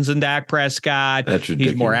decisions than Dak Prescott. That's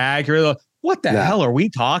ridiculous. He's more accurate. What the hell are we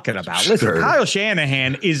talking about? Listen, Kyle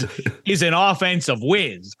Shanahan is an offensive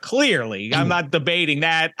whiz. Clearly, I'm not debating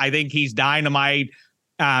that. I think he's dynamite.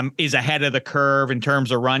 Is ahead of the curve in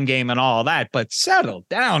terms of run game and all that, but settle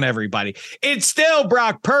down, everybody. It's still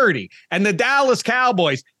Brock Purdy and the Dallas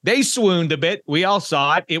Cowboys. They swooned a bit. We all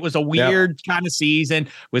saw it. It was a weird kind of season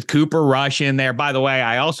with Cooper Rush in there. By the way,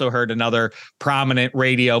 I also heard another prominent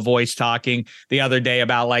radio voice talking the other day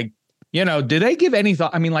about do they give any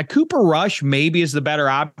thought? I mean, like Cooper Rush maybe is the better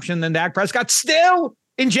option than Dak Prescott. Still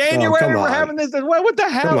in January, we're having this. What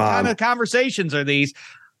the hell kind of conversations are these?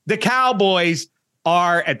 The Cowboys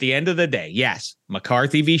are, at the end of the day, yes,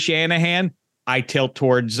 McCarthy v. Shanahan, I tilt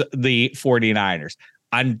towards the 49ers.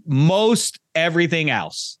 On most everything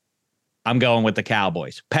else, I'm going with the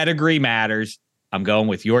Cowboys. Pedigree matters. I'm going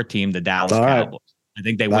with your team, the Dallas Cowboys. I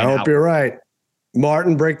think they win. I hope you're right.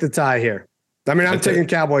 Martin, break the tie here. I mean, I'm taking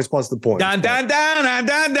Cowboys plus the points. Dun, dun, dun, dun,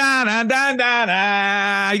 dun, dun, dun, dun,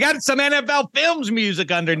 dun. You got some NFL Films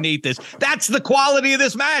music underneath this. That's the quality of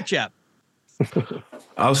this matchup.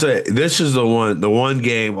 I'll say this is the one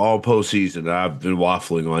game all postseason that I've been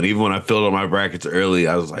waffling on. Even when I filled out my brackets early,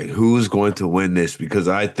 I was like, who's going to win this? Because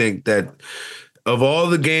I think that of all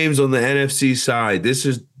the games on the NFC side, this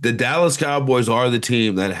is the Dallas Cowboys are the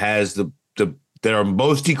team that has that are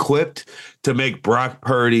most equipped to make Brock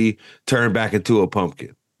Purdy turn back into a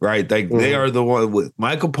pumpkin, right? Like they are the one with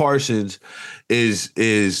Michael Parsons is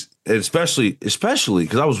especially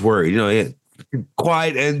because I was worried, he had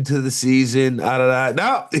quiet end to the season. Out of that,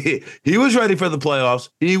 no, he was ready for the playoffs.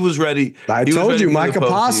 He was ready. I told you, Micah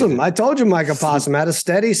Possum had a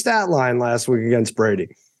steady stat line last week against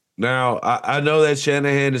Brady. Now I know that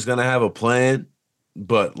Shanahan is going to have a plan,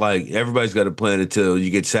 but like everybody's got a plan until you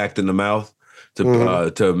get sacked in the mouth.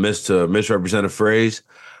 To misrepresent a phrase.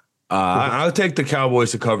 I'll take the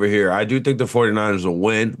Cowboys to cover here. I do think the 49ers will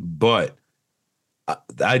win, but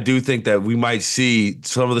I do think that we might see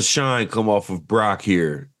some of the shine come off of Brock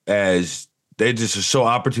here as they just are so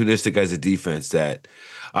opportunistic as a defense that,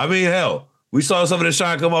 I mean, hell, we saw some of the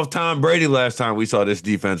shine come off Tom Brady last time we saw this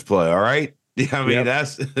defense play, all right? I mean,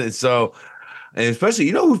 that's so, and especially,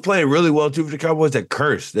 who's playing really well too for the Cowboys?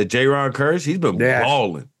 That J-Ron Curse, he's been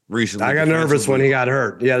balling recently. I got nervous when he got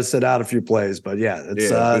hurt. He had to sit out a few plays, but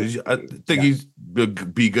I think he's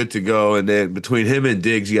be good to go. And then between him and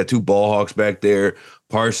Diggs, you got two ball hawks back there,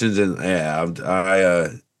 Parsons, and I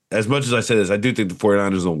as much as I say this, I do think the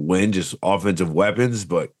 49ers will win, just offensive weapons,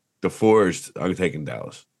 but the Forest, I'm taking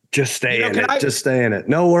Dallas. Just stay in it. Just stay in it.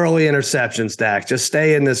 No early interceptions, Dak. Just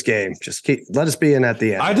stay in this game. Just let us be in at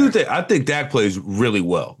the end. I think Dak plays really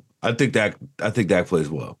well. I think Dak plays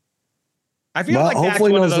well. I feel like Dak's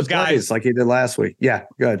one of those guys like he did last week. Yeah,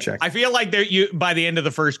 go ahead, check. I feel like by the end of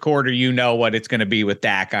the first quarter, what it's going to be with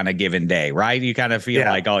Dak on a given day, right? You kind of feel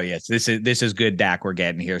like, oh yes, this is good Dak we're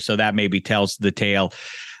getting here. So that maybe tells the tale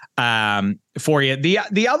for you.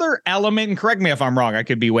 The other element, and correct me if I'm wrong, I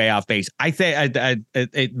could be way off base. I think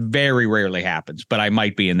it very rarely happens, but I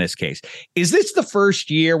might be in this case. Is this the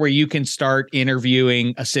first year where you can start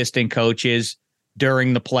interviewing assistant coaches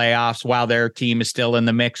during the playoffs while their team is still in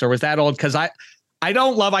the mix, or was that old? Because I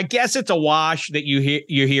don't love. I guess it's a wash that you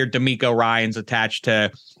hear DeMeco Ryans attached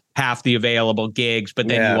to half the available gigs, but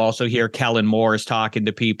then you also hear Kellen Moore is talking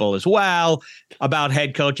to people as well about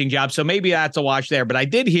head coaching jobs. So maybe that's a wash there. But I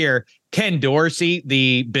did hear Ken Dorsey,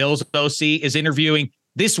 the Bills OC, is interviewing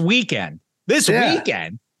this weekend. This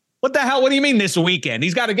weekend? What the hell? What do you mean this weekend?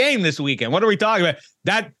 He's got a game this weekend. What are we talking about?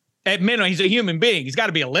 That. At minimum, he's a human being. He's got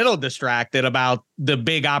to be a little distracted about the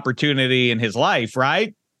big opportunity in his life,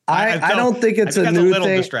 right? I don't think it's a new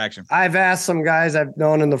thing. Distraction. I've asked some guys I've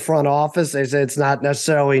known in the front office. They say it's not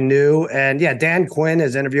necessarily new. And Dan Quinn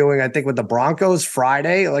is interviewing, I think, with the Broncos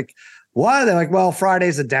Friday. Like, what? They're like, well,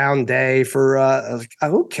 Friday's a down day for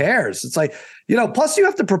who cares? It's like, plus you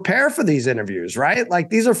have to prepare for these interviews, right?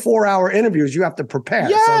 Like these are 4-hour interviews. You have to prepare.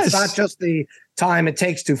 Yes. So it's not just the time it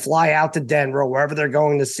takes to fly out to Denver, wherever they're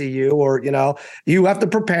going to see you, or, you have to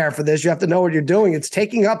prepare for this. You have to know what you're doing. It's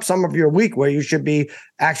taking up some of your week where you should be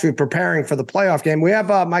actually preparing for the playoff game. We have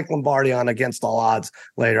Mike Lombardi on Against All Odds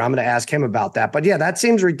later. I'm going to ask him about that. But that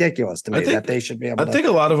seems ridiculous to me that they should be able to. I think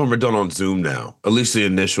a lot of them are done on Zoom now, at least the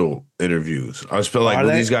initial interviews. I just feel like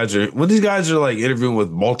when these guys are like interviewing with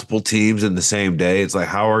multiple teams in the same day, it's like,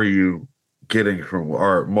 how are you getting from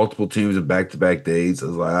our multiple teams in back-to-back days? I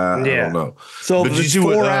was like, I don't know. So if it's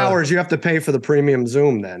 4 hours, you have to pay for the premium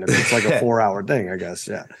Zoom then. If it's like a 4-hour thing, I guess.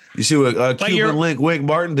 Yeah. You see what Cuban link Wink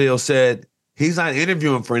Martindale said? He's not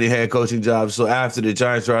interviewing for any head coaching jobs. So after the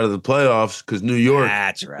Giants are out of the playoffs, because New York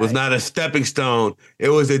was not a stepping stone, it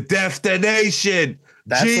was a destination.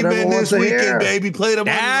 G-Men this weekend, baby. Play the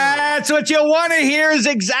money. That's what you want to hear is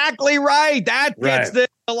exactly right. That gets the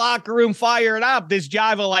locker room fired up. This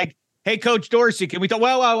jive of like, hey, Coach Dorsey, can we talk?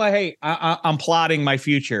 Well, hey, I'm plotting my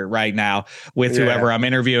future right now with whoever I'm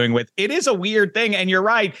interviewing with. It is a weird thing. And you're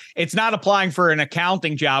right. It's not applying for an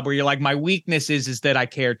accounting job where you're like, my weakness is that I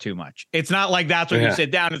care too much. It's not like that's when you sit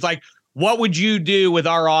down. It's like, what would you do with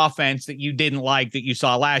our offense that you didn't like that you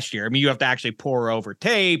saw last year? I mean, you have to actually pour over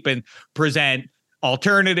tape and present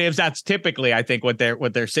alternatives. That's typically, I think, what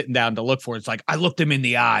they're sitting down to look for. It's like, I looked him in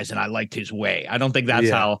the eyes and I liked his way. I don't think that's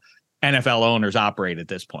how NFL owners operate at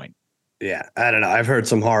this point. Yeah, I don't know. I've heard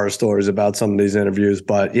some horror stories about some of these interviews,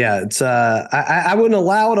 but yeah, it's I wouldn't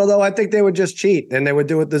allow it, although I think they would just cheat and they would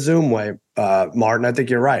do it the Zoom way. Martin, I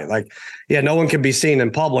think you're right. Like, yeah, no one can be seen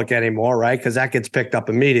in public anymore, right? Because that gets picked up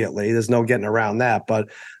immediately. There's no getting around that. But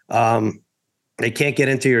they can't get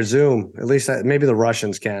into your Zoom. At least maybe the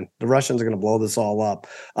Russians can. The Russians are going to blow this all up.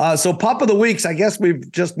 So pup of the weeks, I guess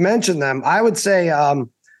we've just mentioned them. I would say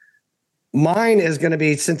mine is going to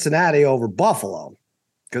be Cincinnati over Buffalo,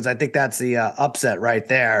 because I think that's the upset right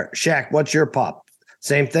there. Shaq, what's your pup?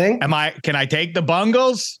 Same thing? Can I take the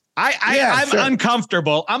Bungles? I'm sure.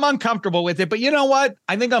 uncomfortable. I'm uncomfortable with it, but you know what?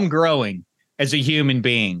 I think I'm growing as a human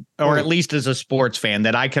being, or at least as a sports fan,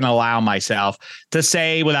 that I can allow myself to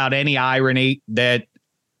say without any irony that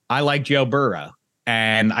I like Joe Burrow,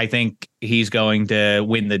 and I think he's going to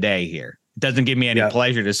win the day here. It doesn't give me any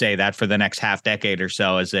pleasure to say that for the next half decade or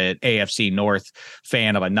so as an AFC North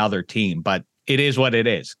fan of another team, but it is what it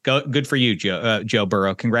is. Good for you, Joe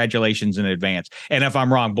Burrow. Congratulations in advance. And if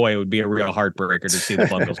I'm wrong, boy, it would be a real heartbreaker to see the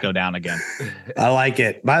Bungles go down again. I like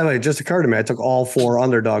it. By the way, it just occurred to me, I took all 4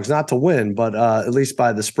 underdogs, not to win, but at least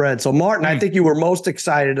by the spread. So, Martin, I think you were most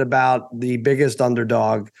excited about the biggest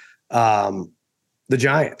underdog, the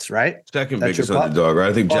Giants, right? Second biggest underdog,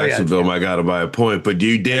 right? I think Jacksonville might got it by a point, but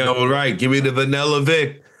you damn right. Give me the Vanilla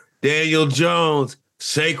Vic, Daniel Jones,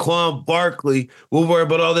 Saquon Barkley. We'll worry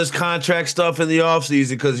about all this contract stuff in the offseason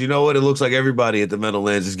because you know what? It looks like everybody at the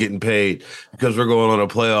Meadowlands is getting paid because we're going on a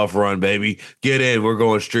playoff run, baby. Get in. We're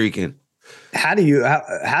going streaking. How did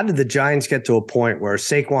the Giants get to a point where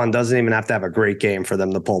Saquon doesn't even have to have a great game for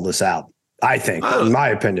them to pull this out? I think, in my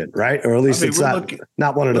opinion, right? Or at least it's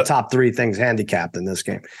not one of the top 3 things handicapped in this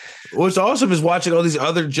game. What's awesome is watching all these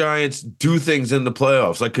other Giants do things in the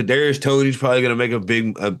playoffs. Like Kadarius Toney's probably going to make a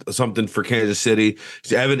big something for Kansas City.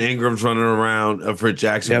 Evan Ingram's running around for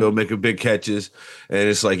Jacksonville, making big catches. And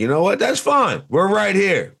it's like, you know what? That's fine. We're right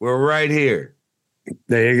here. We're right here.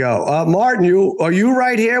 There you go. Martin, are you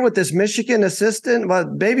right here with this Michigan assistant?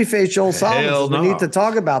 But babyface Joel Solomon, we need to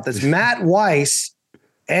talk about this. Matt Weiss.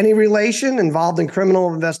 Any relation involved in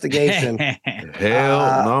criminal investigation?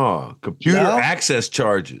 Hell no. Computer access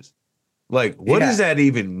charges. Like, what does that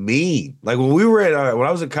even mean? Like when we were when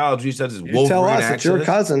I was in college, we used to have this Wolverine tell us access. It's your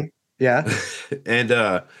cousin. Yeah.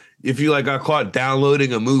 And if you got caught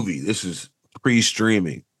downloading a movie, this is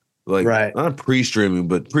pre-streaming. Like not pre-streaming,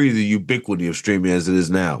 but pre the ubiquity of streaming as it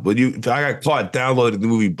is now. But I got caught downloading the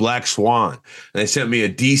movie Black Swan, and they sent me a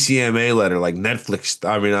DCMA letter, like Napster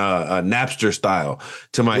style,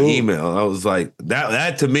 to my email. I was like,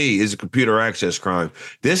 that to me is a computer access crime.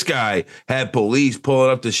 This guy had police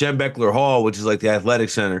pulling up to Schembechler Hall, which is like the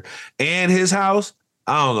athletic center, and his house.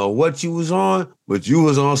 I don't know what you was on, but you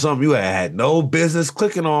was on something you had no business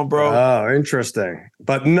clicking on, bro. Oh, interesting.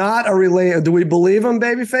 But not a relay. Do we believe him,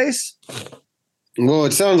 babyface? Well,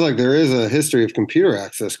 it sounds like there is a history of computer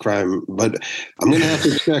access crime, but I'm going to have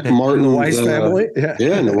to check Martin's the Weiss family.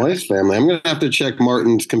 Yeah, in the Weiss family. I'm going to have to check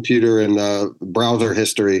Martin's computer and browser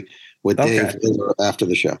history with Dave after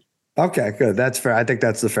the show. Okay, good. That's fair. I think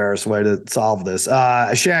that's the fairest way to solve this.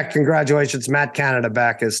 Shaq, congratulations. Matt Canada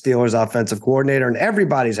back as Steelers offensive coordinator, and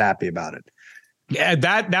everybody's happy about it. Yeah,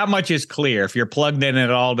 that much is clear. If you're plugged in at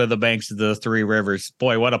all to the banks of the 3 rivers,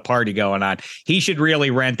 boy, what a party going on. He should really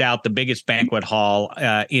rent out the biggest banquet hall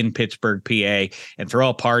in Pittsburgh, PA, and throw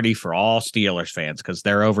a party for all Steelers fans because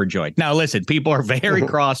they're overjoyed. Now, listen, people are very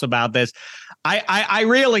cross about this. I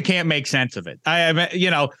really can't make sense of it.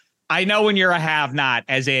 I know when you're a have-not,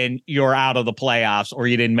 as in you're out of the playoffs or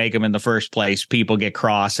you didn't make them in the first place, people get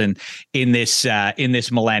cross. And in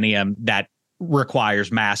this millennium that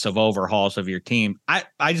requires massive overhauls of your team,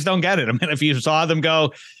 I just don't get it. I mean, if you saw them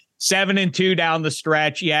go 7-2 down the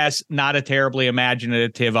stretch, yes, not a terribly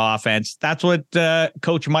imaginative offense. That's what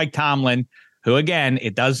Coach Mike Tomlin, who again,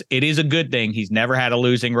 it is a good thing. He's never had a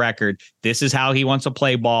losing record. This is how he wants to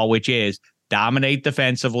play ball, which is dominate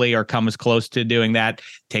defensively or come as close to doing that.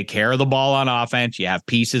 Take care of the ball on offense. You have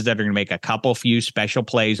pieces that are going to make a few special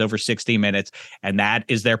plays over 60 minutes, and that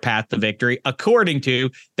is their path to victory, according to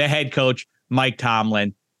the head coach, Mike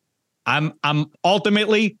Tomlin. I'm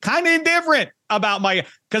ultimately kind of indifferent about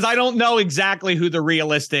because I don't know exactly who the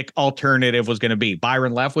realistic alternative was going to be.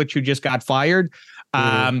 Byron Leftwich, who just got fired.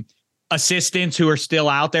 Assistants who are still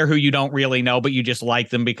out there who you don't really know, but you just like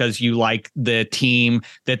them because you like the team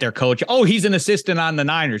that they're coaching. Oh, he's an assistant on the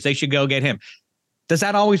Niners. They should go get him. Does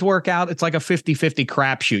that always work out? It's like a 50-50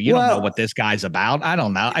 crapshoot. You don't know what this guy's about. I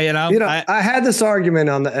don't know. I had this argument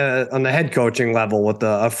on the head coaching level with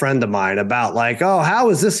a friend of mine about like, oh, how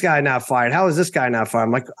is this guy not fired? How is this guy not fired?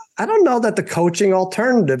 I'm like, I don't know that the coaching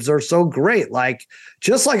alternatives are so great. Like,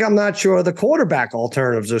 just like I'm not sure the quarterback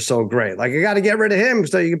alternatives are so great. Like, you got to get rid of him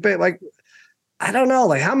so you can pay. Like, I don't know.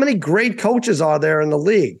 Like, how many great coaches are there in the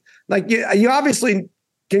league? Like, you obviously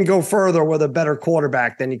can go further with a better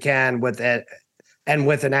quarterback than you can with it. And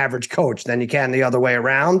with an average coach than you can the other way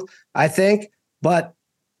around, I think. But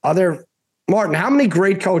Martin, how many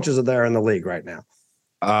great coaches are there in the league right now?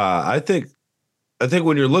 I think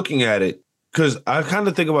when you're looking at it, because I kind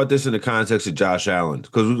of think about this in the context of Josh Allen,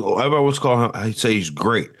 because everybody wants to call him, I say he's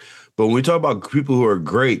great. But when we talk about people who are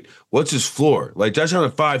great, what's his floor? Like Josh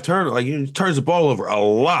Allen, 5 turnovers, like he turns the ball over a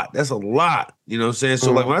lot. That's a lot. You know what I'm saying?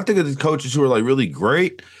 So like when I think of the coaches who are like really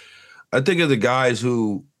great, I think of the guys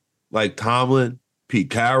who like Tomlin, Pete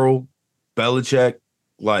Carroll, Belichick,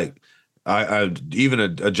 like I even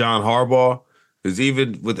a John Harbaugh, because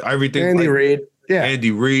even with everything, Andy Reid,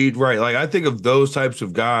 Andy Reid, right? Like I think of those types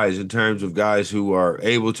of guys in terms of guys who are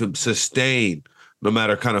able to sustain no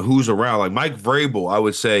matter kind of who's around. Like Mike Vrabel, I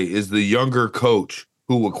would say, is the younger coach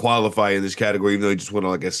who would qualify in this category, even though he just went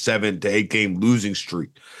on like a 7 to 8 game losing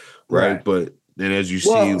streak, right? But then as you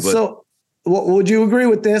see, so would you agree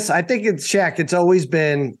with this? I think it's Shaq. It's always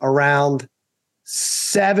been around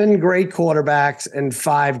 7 great quarterbacks and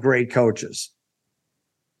 5 great coaches.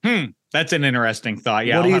 That's an interesting thought.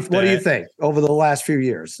 Yeah. What do you think over the last few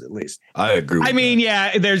years, at least? I agree.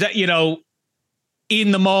 There's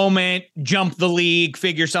in the moment, jump the league,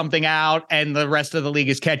 figure something out, and the rest of the league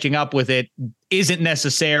is catching up with it. Isn't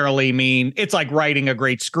necessarily mean it's like writing a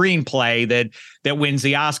great screenplay that wins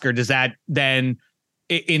the Oscar. Does that then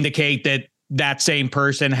indicate that same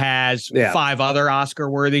person has 5 other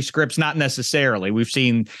Oscar-worthy scripts? Not necessarily. We've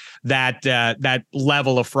seen that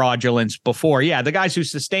level of fraudulence before. Yeah, the guys who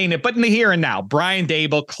sustain it, but in the here and now, Brian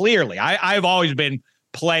Daboll, clearly, I've always been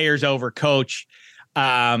players over coach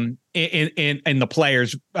in the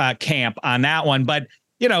players camp on that one. But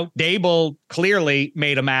Daboll clearly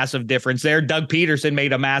made a massive difference there. Doug Peterson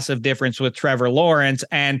made a massive difference with Trevor Lawrence,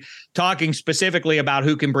 and talking specifically about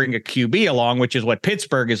who can bring a QB along, which is what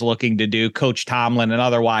Pittsburgh is looking to do. Coach Tomlin and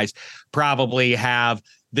otherwise probably have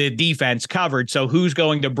the defense covered. So who's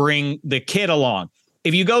going to bring the kid along?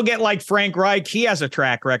 If you go get like Frank Reich, he has a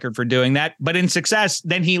track record for doing that, but in success,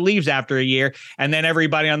 then he leaves after a year. And then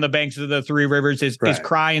everybody on the banks of the Three Rivers is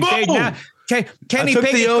crying. Now, Kenny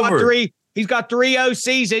Pickett's got 3. He's got 3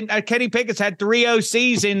 OCs. Kenny Pickett's had 3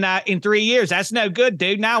 OCs in 3 years. That's no good,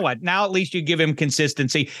 dude. Now what? Now at least you give him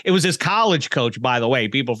consistency. It was his college coach, by the way.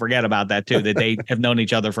 People forget about that too, that they have known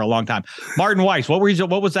each other for a long time. Martin Weiss, what was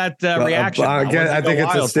that reaction? I think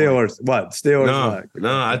it's the Steelers. What? Steelers?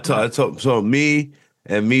 No. So me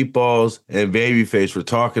and Meatballs and Babyface were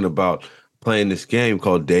talking about playing this game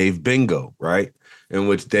called Dave Bingo, right? In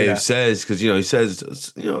which Dave says, because he says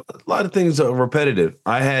a lot of things are repetitive.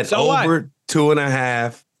 I had over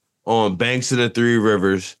 2.5 on Banks of the Three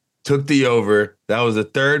Rivers. Took the over. That was the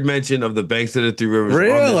 3rd mention of the Banks of the Three Rivers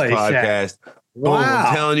on this podcast. Wow.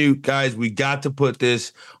 I'm telling you guys, we got to put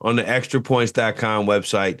this on the extrapoints.com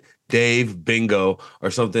website. Dave Bingo, or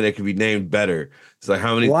something that could be named better. It's like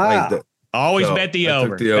how many? Wow. Always bet the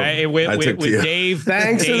over. With Dave.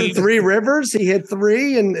 Thanks to the Three Rivers, he hit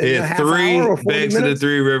 3 in a half hour or 40 Banks of the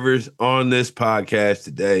Three Rivers on this podcast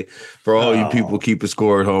today. For all you people keeping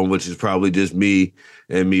score at home, which is probably just me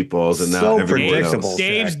and Meatballs, and now everyone else.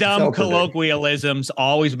 Dave's dumb colloquialisms.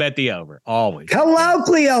 Always bet the over. Always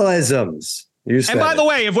colloquialisms. And by the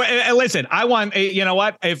way, listen, I want,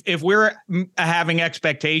 if we're having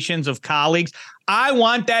expectations of colleagues, I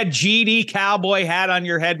want that GD Cowboy hat on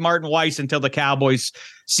your head, Martin Weiss, until the Cowboys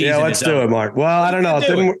season. Yeah, let's do it, Mark. Well, I don't know.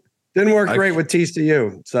 It didn't work great with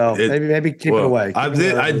TCU. So maybe keep it away.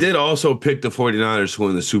 I did also pick the 49ers to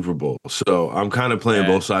win the Super Bowl. So I'm kind of playing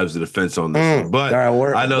both sides of the fence on this. But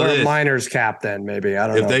I know this. Miners cap then, maybe. I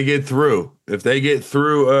don't know. If they get through,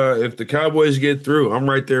 if the Cowboys get through, I'm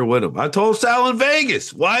right there with them. I told Sal in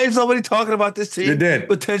Vegas, why is somebody talking about this team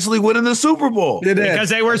potentially winning the Super Bowl? Because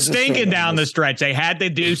they were stinking down the stretch. They had to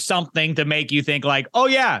do something to make you think like, oh,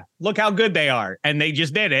 yeah, look how good they are. And they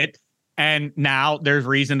just did it. And now there's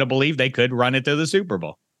reason to believe they could run it to the Super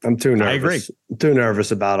Bowl. I'm too nervous. I agree. I'm too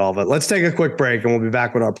nervous about all of it. Let's take a quick break, and we'll be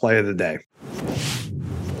back with our play of the day.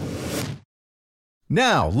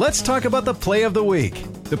 Now, let's talk about the play of the week.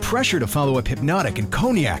 The pressure to follow up Hypnotic and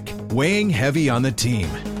Cognac, weighing heavy on the team.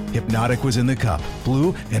 Hypnotic was in the cup,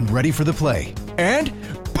 blue, and ready for the play. And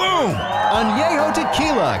Boom! Añejo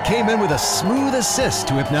Tequila came in with a smooth assist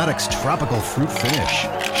to Hypnotic's tropical fruit finish.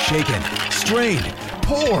 Shaken, strained,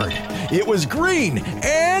 poured. It was green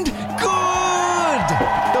and good!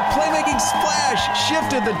 The playmaking splash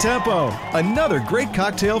shifted the tempo. Another great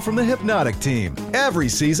cocktail from the Hypnotic team. Every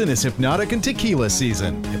season is Hypnotic and Tequila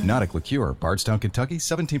season. Hypnotic Liqueur, Bardstown, Kentucky,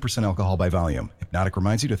 17% alcohol by volume. Hypnotic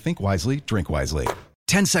reminds you to think wisely, drink wisely.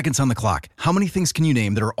 10 seconds on the clock. How many things can you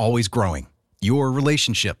name that are always growing? Your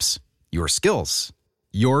relationships, your skills,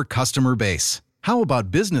 your customer base. How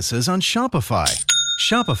about businesses on Shopify?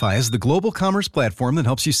 Shopify is the global commerce platform that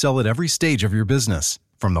helps you sell at every stage of your business.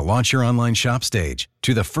 From the launch your online shop stage,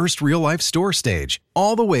 to the first real-life store stage,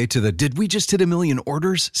 all the way to the did we just hit a million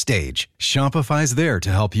orders stage. Shopify's there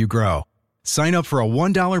to help you grow. Sign up for a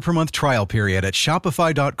 $1 per month trial period at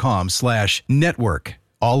shopify.com/network,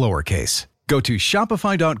 all lowercase. Go to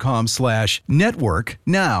shopify.com/network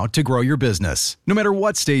now to grow your business, no matter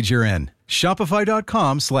what stage you're in.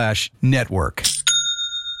 Shopify.com/network.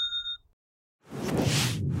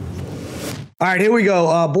 All right, here we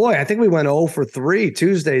go. Boy, I think we went 0 for 3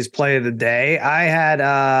 Tuesday's play of the day. I had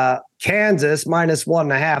Kansas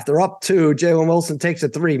 -1.5. They're up 2. Jalen Wilson takes a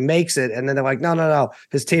 3, makes it, and then they're like, no.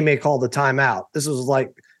 His teammate called the timeout. This was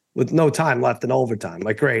like with no time left in overtime.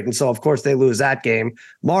 Like, great. And so, of course, they lose that game.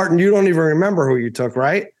 Martin, you don't even remember who you took,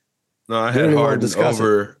 right? No, I had Harden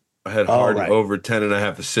over. I had Harden over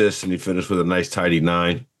 10.5 assists, and he finished with a nice tidy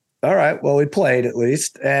 9. All right. Well, we played at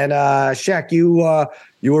least. And Shaq, you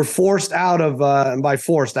were forced out of, and by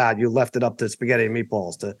forced out, you left it up to Spaghetti and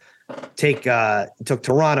Meatballs to took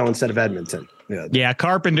Toronto instead of Edmonton. Yeah,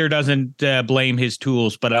 Carpenter doesn't blame his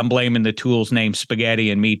tools, but I'm blaming the tools named Spaghetti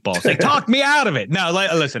and Meatballs. They talked me out of it. No,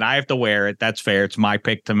 listen, I have to wear it. That's fair. It's my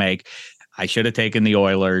pick to make. I should have taken the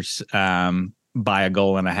Oilers by 1.5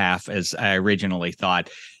 goals, as I originally thought.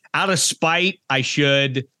 Out of spite, I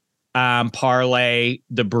should parlay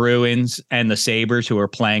the Bruins and the Sabres, who are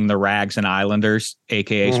playing the Rags and Islanders,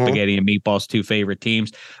 aka Spaghetti and Meatballs, 2 favorite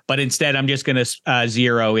teams. But instead, I'm just going to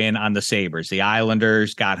zero in on the Sabres. The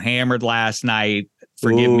Islanders got hammered last night.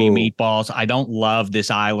 Forgive me, Meatballs. I don't love this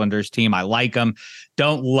Islanders team. I like them.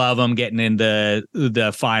 Don't love them getting into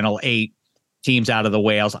the final 8 teams out of the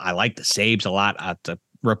Whales. I like the Sabres a lot. The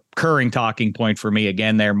recurring talking point for me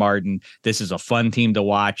again there, Martin. This is a fun team to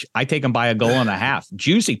watch. I take them by 1.5 goals.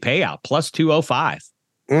 Juicy payout, +205.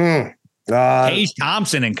 Tage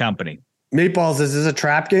Thompson and company. Meatballs, is this a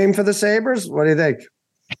trap game for the Sabres? What do you think?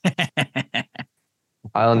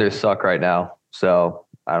 Islanders suck right now, so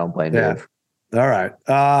I don't blame Dave. All right,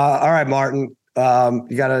 Martin.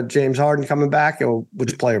 You got a James Harden coming back, or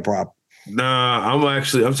which player prop? Nah, I'm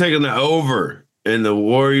taking the over in the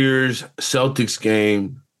Warriors-Celtics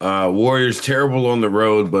game. Warriors terrible on the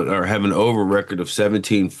road, but are having an over record of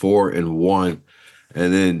 17-4-1.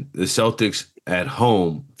 And then the Celtics at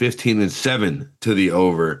home, 15-7 to the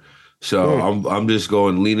over. So I'm just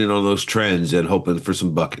leaning on those trends and hoping for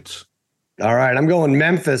some buckets. All right, I'm going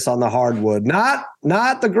Memphis on the hardwood. Not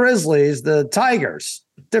the Grizzlies, the Tigers.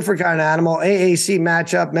 Different kind of animal. AAC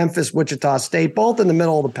matchup, Memphis-Wichita State, both in the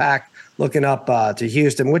middle of the pack, looking up to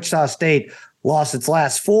Houston. Wichita State lost its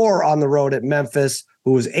last 4 on the road at Memphis,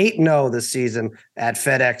 who was 8-0 this season at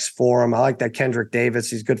FedEx Forum. I like that Kendrick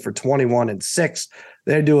Davis. He's good for 21-6.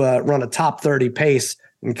 They run a top 30 pace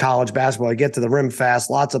in college basketball. They get to the rim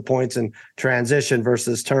fast, lots of points in transition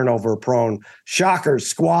versus turnover prone. Shockers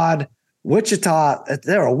squad. Wichita,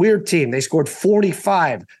 they're a weird team. They scored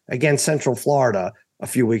 45 against Central Florida a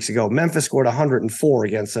few weeks ago. Memphis scored 104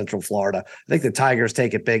 against Central Florida. I think the Tigers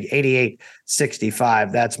take it big,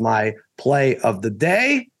 88-65. That's my play of the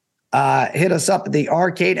day. Hit us up at the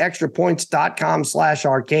arcade,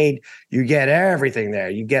 extrapoints.com/arcade. You get everything there.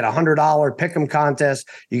 You get $100 pick'em contest.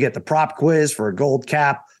 You get the prop quiz for a gold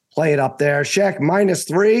cap. Play it up there. Shaq,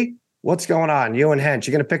 -3. What's going on? You and Hench,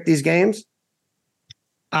 you going to pick these games?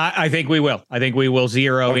 I think we will. I think we will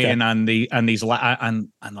zero in on the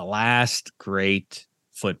last great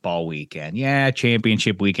football weekend. Yeah,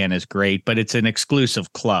 championship weekend is great, but it's an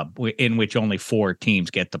exclusive club in which only 4 teams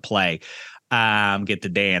get to play, get to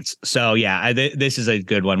dance. So yeah, this is a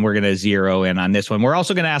good one. We're going to zero in on this one. We're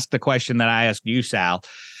also going to ask the question that I asked you, Sal,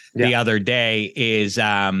 the other day is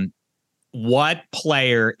what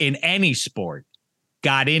player in any sport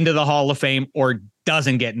got into the Hall of Fame or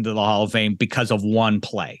doesn't get into the Hall of Fame because of one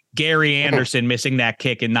play? Gary Anderson missing that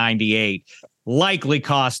kick in 98 likely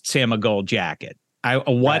costs him a gold jacket.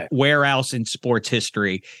 Where else in sports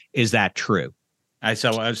history is that true?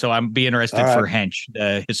 So I'm be interested for Hench,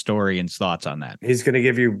 the historian's thoughts on that. He's going to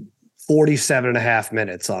give you 47 and a half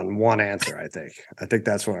minutes on one answer, I think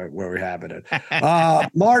that's where we have it.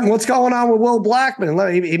 Martin, what's going on with Will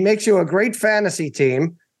Blackman? He makes you a great fantasy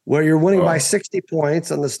team where you're winning by 60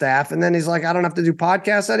 points on the staff, and then he's like, I don't have to do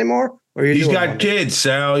podcasts anymore? Or he's got kids,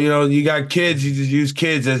 Sal. You got kids. You just use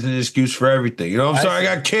kids as an excuse for everything. I'm sorry,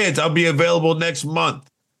 I got kids. I'll be available next month.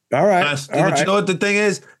 All right. But you know what the thing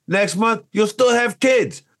is? Next month, you'll still have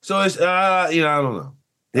kids. So it's, I don't know.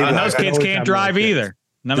 And those kids can't drive either.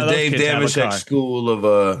 None of those kids have a car. Dave Damashek school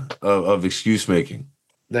of excuse making.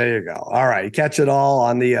 There you go. All right. You catch it all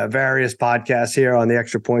on the various podcasts here on the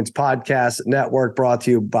Extra Points Podcast Network, brought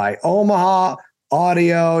to you by Omaha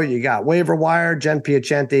Audio. You got Waiver Wire, Jen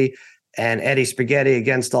Piacenti, and Eddie Spaghetti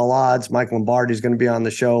against all odds. Mike Lombardi is going to be on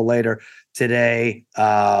the show later today.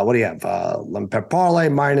 What do you have? Parlay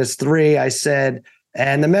 -3, I said.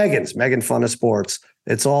 And the Megan Fun of Sports.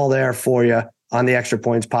 It's all there for you on the Extra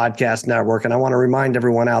Points Podcast Network. And I want to remind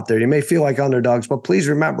everyone out there, you may feel like underdogs, but please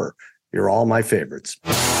remember, you're all my favorites.